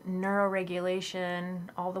 okay, neuroregulation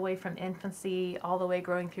all the way from infancy, all the way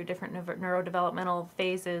growing through different neurodevelopmental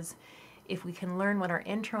phases. If we can learn what our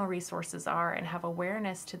internal resources are and have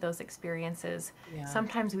awareness to those experiences,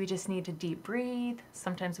 sometimes we just need to deep breathe.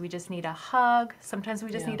 Sometimes we just need a hug. Sometimes we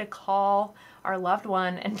just need to call our loved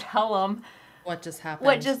one and tell them What just happened?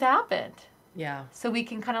 what just happened. Yeah. So we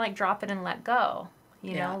can kind of like drop it and let go,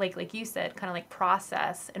 you know, like you said, kind of like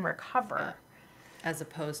process and recover. As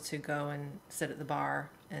opposed to go and sit at the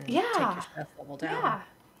bar and take your stress level down.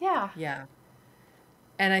 Yeah.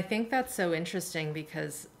 And I think that's so interesting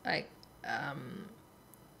because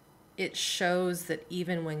it shows that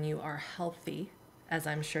even when you are healthy, as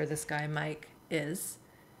I'm sure this guy Mike is,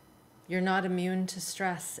 you're not immune to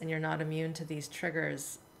stress and you're not immune to these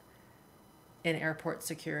triggers in airport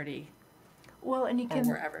security. Well, and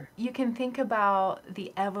wherever. You can think about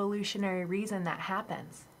the evolutionary reason that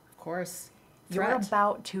happens. Of course. You're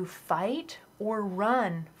about to fight or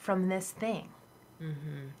run from this thing.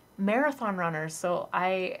 Marathon runners, so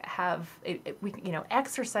I have,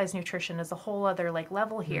 exercise nutrition is a whole other like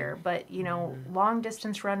level here, but, long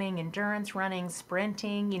distance running, endurance running,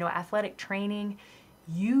 sprinting, athletic training,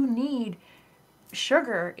 you need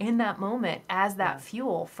sugar in that moment as that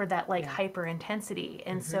fuel for that like hyper intensity.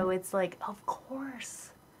 And so it's like, of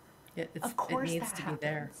course it needs to be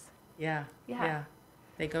there. Yeah.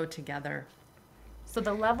 They go together. So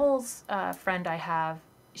the Levels friend I have,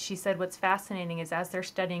 she said what's fascinating is as they're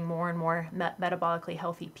studying more and more metabolically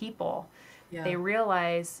healthy people, they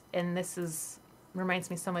realize, and reminds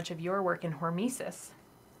me so much of your work in hormesis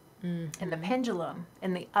and the pendulum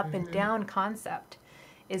and the up and down concept,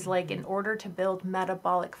 is like in order to build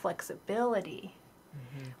metabolic flexibility,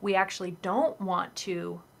 we actually don't want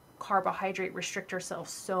to carbohydrate restrict ourselves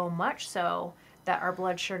so much so that our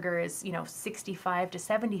blood sugar is, 65 to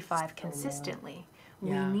 75 consistently.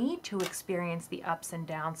 We need to experience the ups and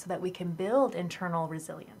downs so that we can build internal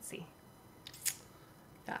resiliency.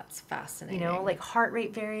 That's fascinating. Like heart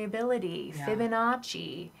rate variability,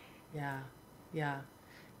 Fibonacci. Yeah.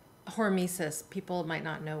 Hormesis, people might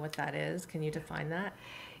not know what that is. Can you define that?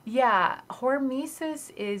 Yeah,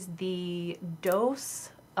 hormesis is the dose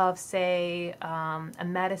of, say, a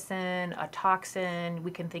medicine, a toxin.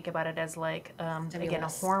 We can think about it as like, again, a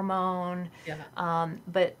hormone.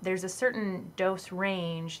 But there's a certain dose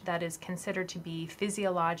range that is considered to be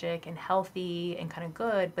physiologic and healthy and kind of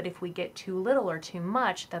good. But if we get too little or too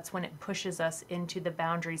much, that's when it pushes us into the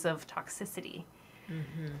boundaries of toxicity.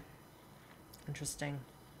 Interesting.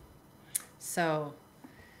 So,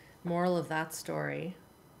 moral of that story,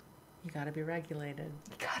 you got to be regulated.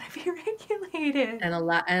 And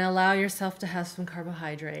allow yourself to have some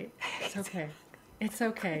carbohydrate. It's okay. It's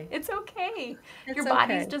okay. Your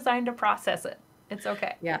body's designed to process it. It's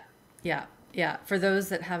okay. Yeah. For those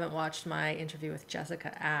that haven't watched my interview with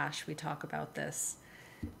Jessica Ash, we talk about this.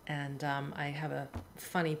 And I have a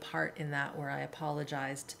funny part in that where I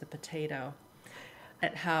apologize to the potato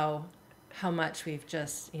at how much we've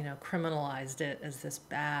just, criminalized it as this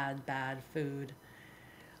bad food.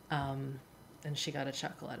 And she got a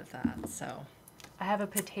chuckle out of that. So I have a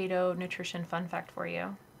potato nutrition fun fact for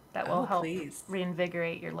you that will help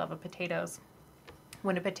reinvigorate your love of potatoes.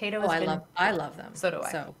 When a potato I love them. So do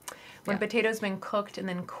I. When potato's been cooked and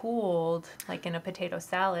then cooled, like in a potato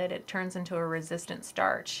salad, it turns into a resistant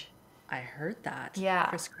starch. I heard that. Yeah.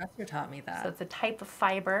 Chris Kretzer taught me that. So it's a type of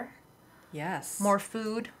fiber. Yes. More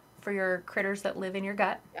food for your critters that live in your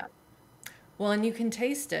gut. Yeah. Well, and you can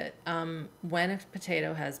taste it when a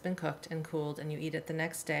potato has been cooked and cooled and you eat it the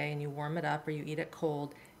next day and you warm it up or you eat it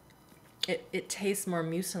cold. it tastes more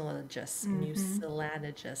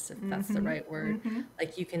mucilaginous, if that's the right word.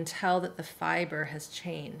 Like you can tell that the fiber has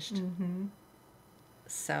changed.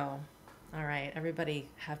 So, all right, everybody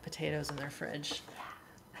have potatoes in their fridge.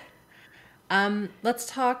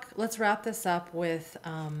 Let's wrap this up with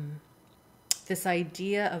this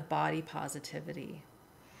idea of body positivity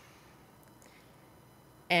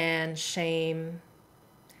and shame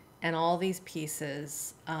and all these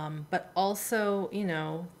pieces, but also,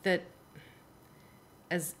 that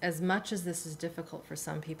as much as this is difficult for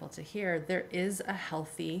some people to hear, there is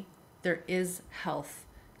health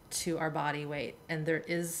to our body weight, and there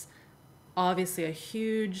is obviously a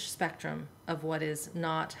huge spectrum of what is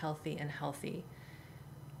not healthy and healthy.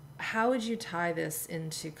 How would you tie this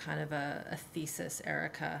into kind of a thesis,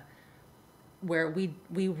 Erika, where we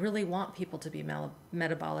really want people to be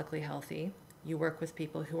metabolically healthy? You work with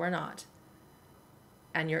people who are not,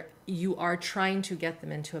 and you are trying to get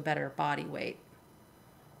them into a better body weight,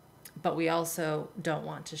 but we also don't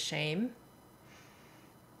want to shame,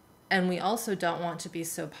 and we also don't want to be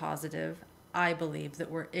so positive, I believe,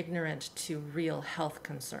 that we're ignorant to real health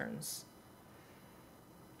concerns.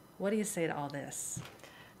 What do you say to all this?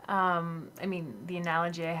 I mean, the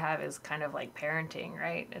analogy I have is kind of like parenting,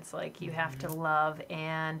 right? It's like you have to love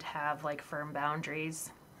and have like firm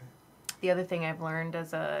boundaries. The other thing I've learned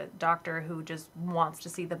as a doctor who just wants to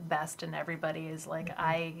see the best in everybody is like,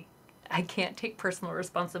 I can't take personal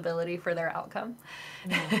responsibility for their outcome.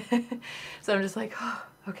 So I'm just like, oh,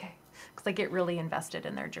 okay. Because I get really invested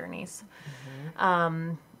in their journeys.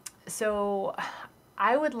 So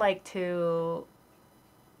I would like to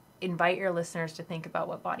invite your listeners to think about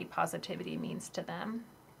what body positivity means to them.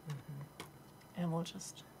 And we'll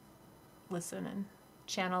just listen and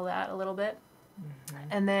channel that a little bit.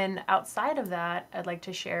 And then outside of that, I'd like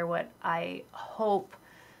to share what I hope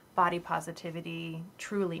body positivity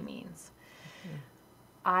truly means.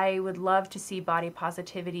 I would love to see body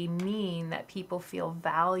positivity mean that people feel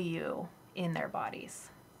value in their bodies,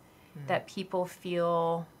 that people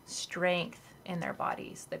feel strength in their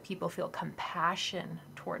bodies, that people feel compassion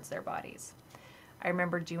towards their bodies. I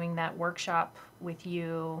remember doing that workshop with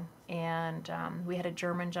you, and we had a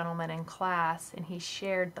German gentleman in class, and he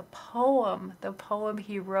shared the poem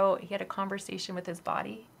he wrote. He had a conversation with his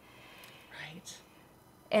body. Right.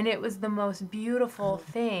 And it was the most beautiful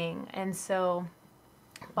thing. And so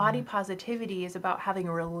body positivity is about having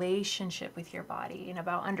a relationship with your body and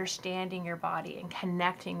about understanding your body and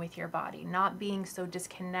connecting with your body, not being so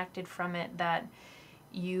disconnected from it that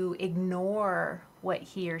you ignore what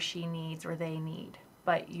he or she needs or they need,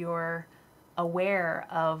 but you're aware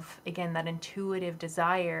of, again, that intuitive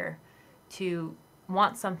desire to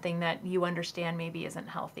want something that you understand maybe isn't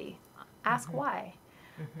healthy. Ask why.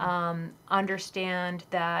 Understand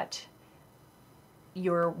that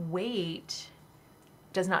your weight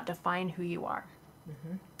does not define who you are.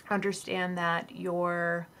 Understand that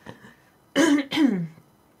your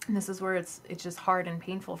and this is where it's just hard and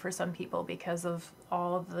painful for some people because of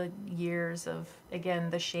all of the years of, again,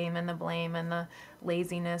 the shame and the blame and the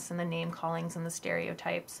laziness and the name callings and the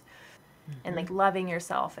stereotypes. And like loving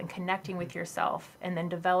yourself and connecting with yourself, and then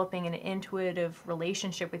developing an intuitive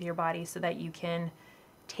relationship with your body so that you can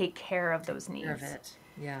take care of those needs. Care of it.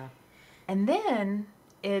 Yeah. And then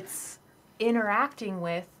it's interacting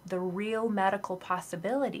with the real medical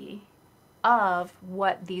possibility of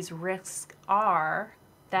what these risks are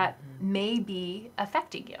that may be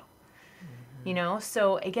affecting you. You know,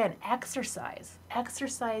 so again, exercise.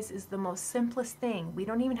 Exercise is the most simplest thing. We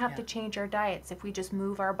don't even have to change our diets if we just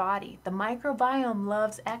move our body. The microbiome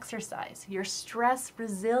loves exercise. Your stress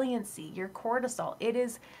resiliency, your cortisol,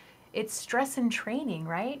 it's stress and training,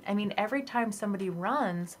 right? I mean, every time somebody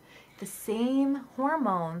runs, the same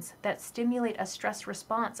hormones that stimulate a stress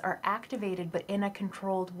response are activated, but in a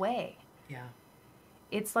controlled way. Yeah.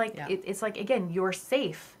 It's like, it's like, again, you're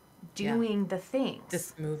safe doing the things.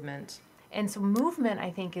 This movement. And so movement, I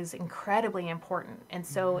think, is incredibly important. And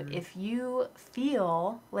so if you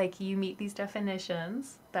feel like you meet these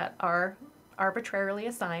definitions that are arbitrarily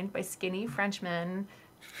assigned by skinny Frenchmen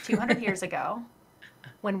 200 years ago,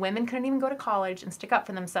 when women couldn't even go to college and stick up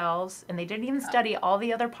for themselves, and they didn't even study all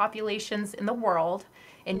the other populations in the world,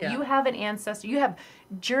 and you have an ancestor, you have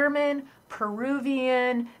German,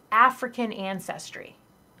 Peruvian, African ancestry.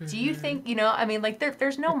 Do you think, you know, I mean, like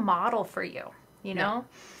there's no model for you, you know?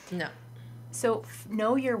 No. So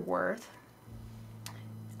know your worth,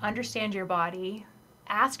 understand your body,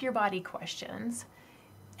 ask your body questions,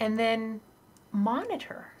 and then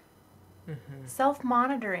monitor.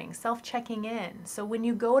 Self-monitoring, self-checking in. So when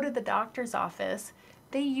you go to the doctor's office,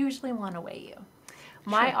 they usually want to weigh you.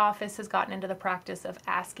 My office has gotten into the practice of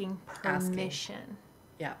asking permission. Asking.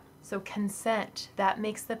 Yeah. So consent, that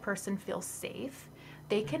makes the person feel safe.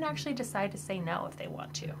 They can actually decide to say no if they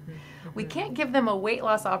want to. We can't give them a weight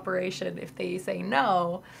loss operation if they say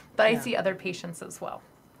no, but I see other patients as well.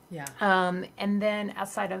 Yeah. And then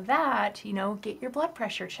outside of that, you know, get your blood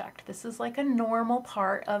pressure checked. This is like a normal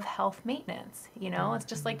part of health maintenance. You know, it's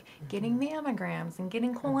just like getting mammograms and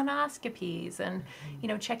getting colonoscopies and, you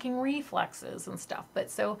know, checking reflexes and stuff.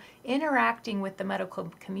 But so interacting with the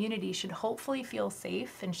medical community should hopefully feel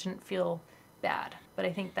safe and shouldn't feel bad. But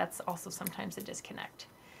I think that's also sometimes a disconnect.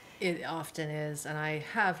 It often is. And I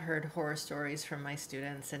have heard horror stories from my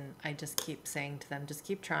students, and I just keep saying to them, just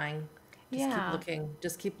keep trying. Just keep looking,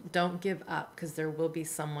 don't give up, because there will be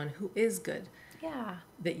someone who is good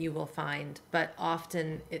that you will find. But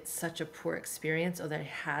often it's such a poor experience, or they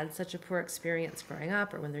had such a poor experience growing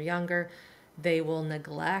up or when they're younger, they will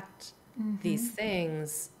neglect these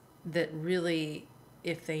things that really,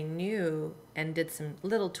 if they knew and did some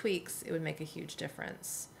little tweaks, it would make a huge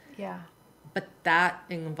difference. Yeah. But that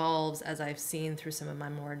involves, as I've seen through some of my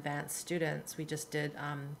more advanced students, we just did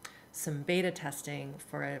some beta testing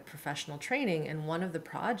for a professional training, and one of the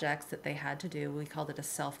projects that they had to do, we called it a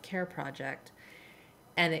self-care project,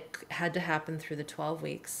 and it had to happen through the 12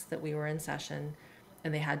 weeks that we were in session,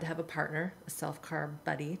 and they had to have a partner, a self-care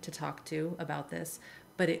buddy to talk to about this,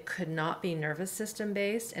 but it could not be nervous system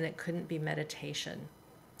based, and it couldn't be meditation.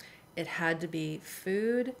 It had to be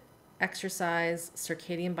food, exercise,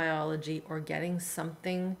 circadian biology, or getting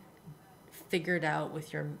something figured out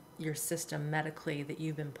with your system medically that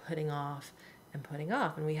you've been putting off. And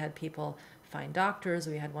we had people find doctors.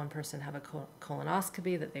 We had one person have a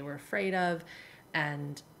colonoscopy that they were afraid of,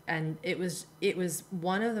 and it was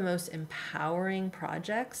one of the most empowering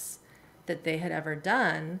projects that they had ever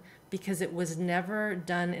done, because it was never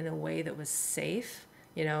done in a way that was safe.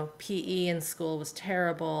 You know, PE in school was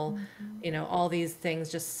terrible, you know, all these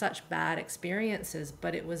things, just such bad experiences.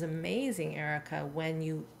 But it was amazing, Erika, when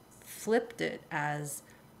you flipped it as,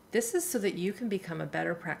 this is so that you can become a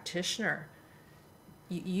better practitioner.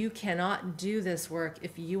 You cannot do this work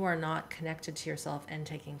if you are not connected to yourself and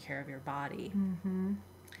taking care of your body.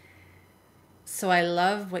 So I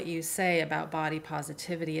love what you say about body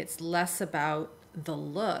positivity. It's less about the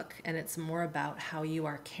look, and it's more about how you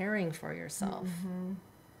are caring for yourself,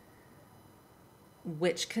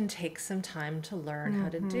 which can take some time to learn how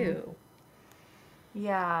to do.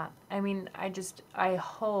 Yeah, I mean, I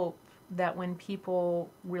hope that when people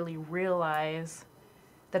really realize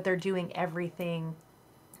that they're doing everything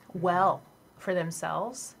well for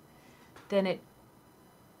themselves, then it,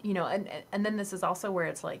 you know, and then this is also where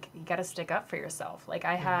it's like, you got to stick up for yourself. Like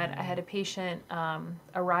I had a patient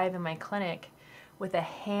arrive in my clinic with a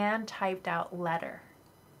hand typed out letter.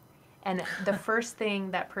 And the first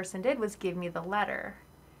thing that person did was give me the letter.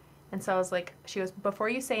 And so I was like, she goes, before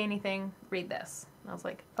you say anything, read this. And I was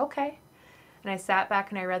like, okay. And I sat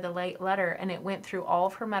back and I read the letter, and it went through all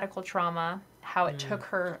of her medical trauma, how it took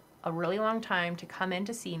her a really long time to come in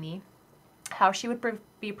to see me, how she would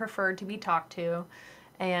be preferred to be talked to,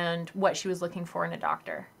 and what she was looking for in a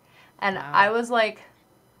doctor. And I was like,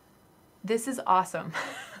 this is awesome.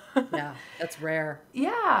 Yeah, that's rare.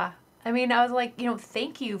 Yeah. I mean, I was like, you know,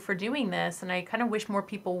 thank you for doing this. And I kind of wish more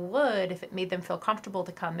people would, if it made them feel comfortable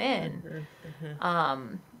to come in.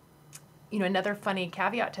 You know, another funny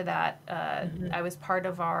caveat to that, I was part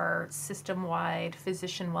of our system-wide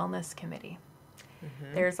physician wellness committee.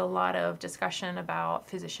 There's a lot of discussion about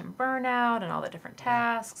physician burnout and all the different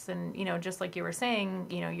tasks. And, you know, just like you were saying,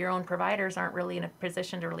 you know, your own providers aren't really in a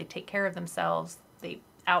position to really take care of themselves.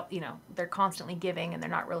 They're constantly giving, and they're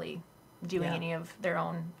not really doing any of their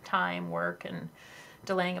own time, work, and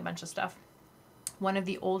delaying a bunch of stuff. One of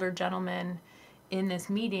the older gentlemen in this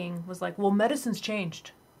meeting was like, well, medicine's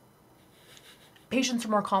changed. Patients are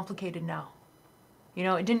more complicated now. You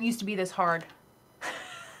know, it didn't used to be this hard.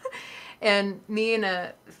 And me and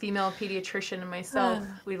a female pediatrician and myself,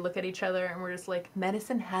 we look at each other and we're just like,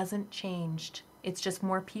 medicine hasn't changed. It's just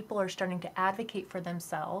more people are starting to advocate for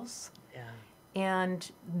themselves. Yeah.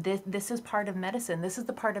 And this is part of medicine. This is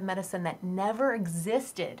the part of medicine that never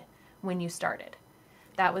existed when you started.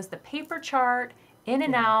 That was the paper chart, in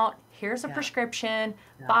and out, here's a prescription,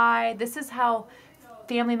 bye. This is how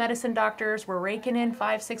family medicine doctors were raking in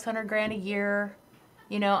 $500,000-$600,000 a year.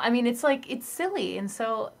 You know, I mean, it's like, it's silly. And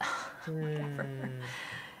so, whatever.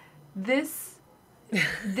 This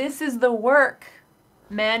is the work,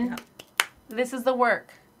 men. Yeah. This is the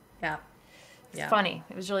work. Yeah. It's funny.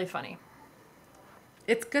 It was really funny.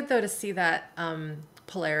 It's good, though, to see that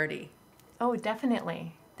polarity. Oh,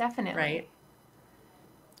 definitely. Definitely. Right?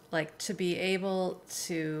 like to be able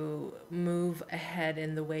to move ahead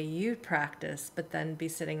in the way you practice, but then be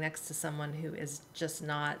sitting next to someone who is just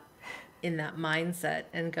not in that mindset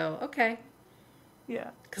and go, okay. Yeah.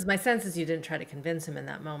 Because my sense is you didn't try to convince him in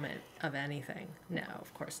that moment of anything. No,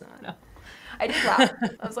 of course not. No. I did laugh.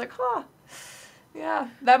 I was like, huh. Yeah,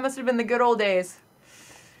 that must have been the good old days.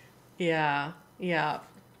 Yeah, yeah.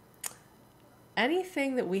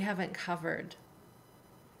 Anything that we haven't covered?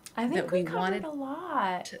 I think That we we covered wanted a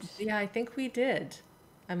lot. Yeah, I think we did.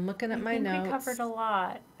 I'm looking at my I think notes. we covered a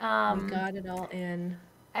lot. We got it all in.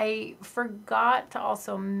 I forgot to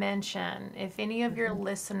also mention, if any of your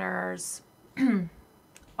listeners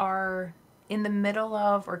are in the middle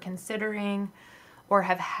of or considering or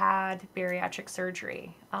have had bariatric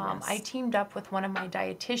surgery, I teamed up with one of my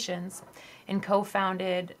dietitians and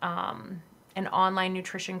co-founded an online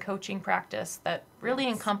nutrition coaching practice that really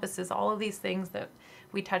encompasses all of these things that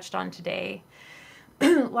we touched on today,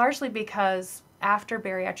 largely because after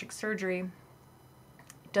bariatric surgery,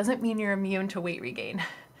 it doesn't mean you're immune to weight regain.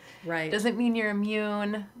 Right. Doesn't mean you're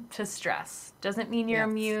immune to stress. Doesn't mean you're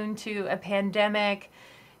immune to a pandemic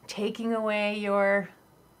taking away your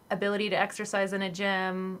ability to exercise in a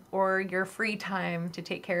gym or your free time to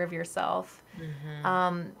take care of yourself.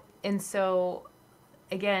 And so,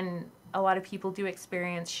 again, a lot of people do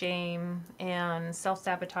experience shame and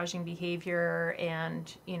self-sabotaging behavior.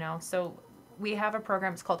 And, so we have a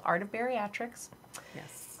program, it's called Art of Bariatrics.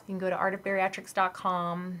 Yes. You can go to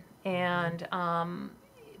artofbariatrics.com and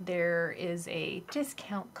there is a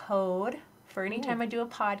discount code for any time I do a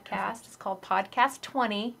podcast. It's called Podcast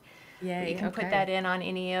 20. Yay. You can put that in on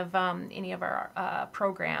any of our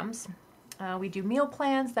programs. We do meal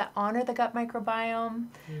plans that honor the gut microbiome.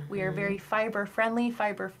 We are very fiber friendly,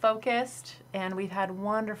 fiber focused, and we've had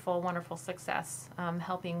wonderful, wonderful success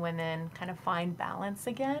helping women kind of find balance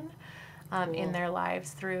again in their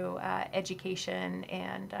lives through education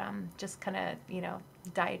and just kind of,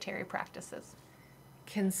 dietary practices.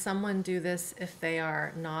 Can someone do this if they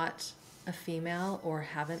are not a female or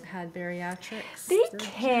haven't had bariatrics? They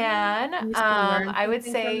can. I would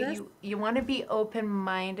something say from this? you want to be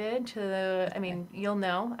open-minded to the, you'll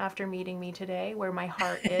know after meeting me today where my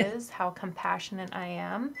heart is, how compassionate I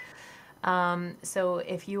am. So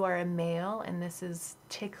if you are a male and this is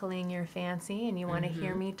tickling your fancy and you want to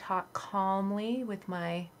hear me talk calmly with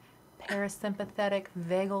my parasympathetic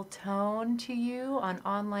vagal tone to you on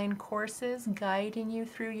online courses guiding you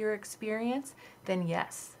through your experience, then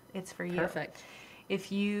yes, it's for you. Perfect.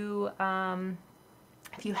 If you haven't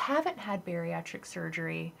had bariatric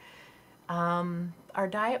surgery, our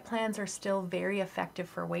diet plans are still very effective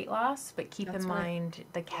for weight loss, but keep in mind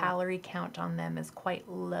the calorie count on them is quite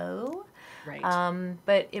low. Right.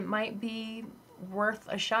 But it might be worth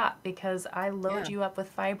a shot because I load you up with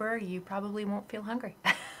fiber, you probably won't feel hungry.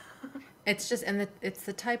 It's just, it's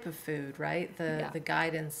the type of food, right? The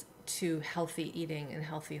guidance to healthy eating and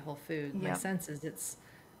healthy whole food. My sense is it's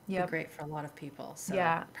great for a lot, of people.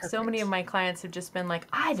 So So many of my clients have just been like,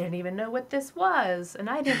 I didn't even know what this was, and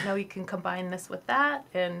I didn't know you can combine this with that,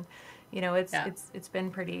 and it's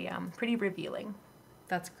been pretty revealing.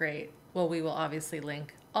 That's great. Well, we will obviously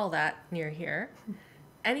link all that near here.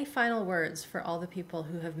 Any final words for all the people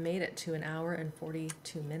who have made it to 1 hour and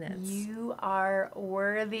 42 minutes? You are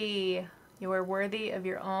worthy. You are worthy of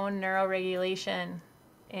your own neuroregulation.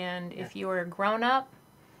 And if you are a grown-up,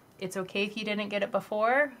 it's okay if you didn't get it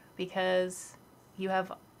before because you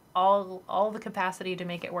have all the capacity to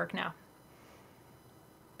make it work now.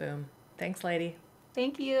 Boom. Thanks, lady.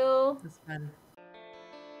 Thank you. It was fun.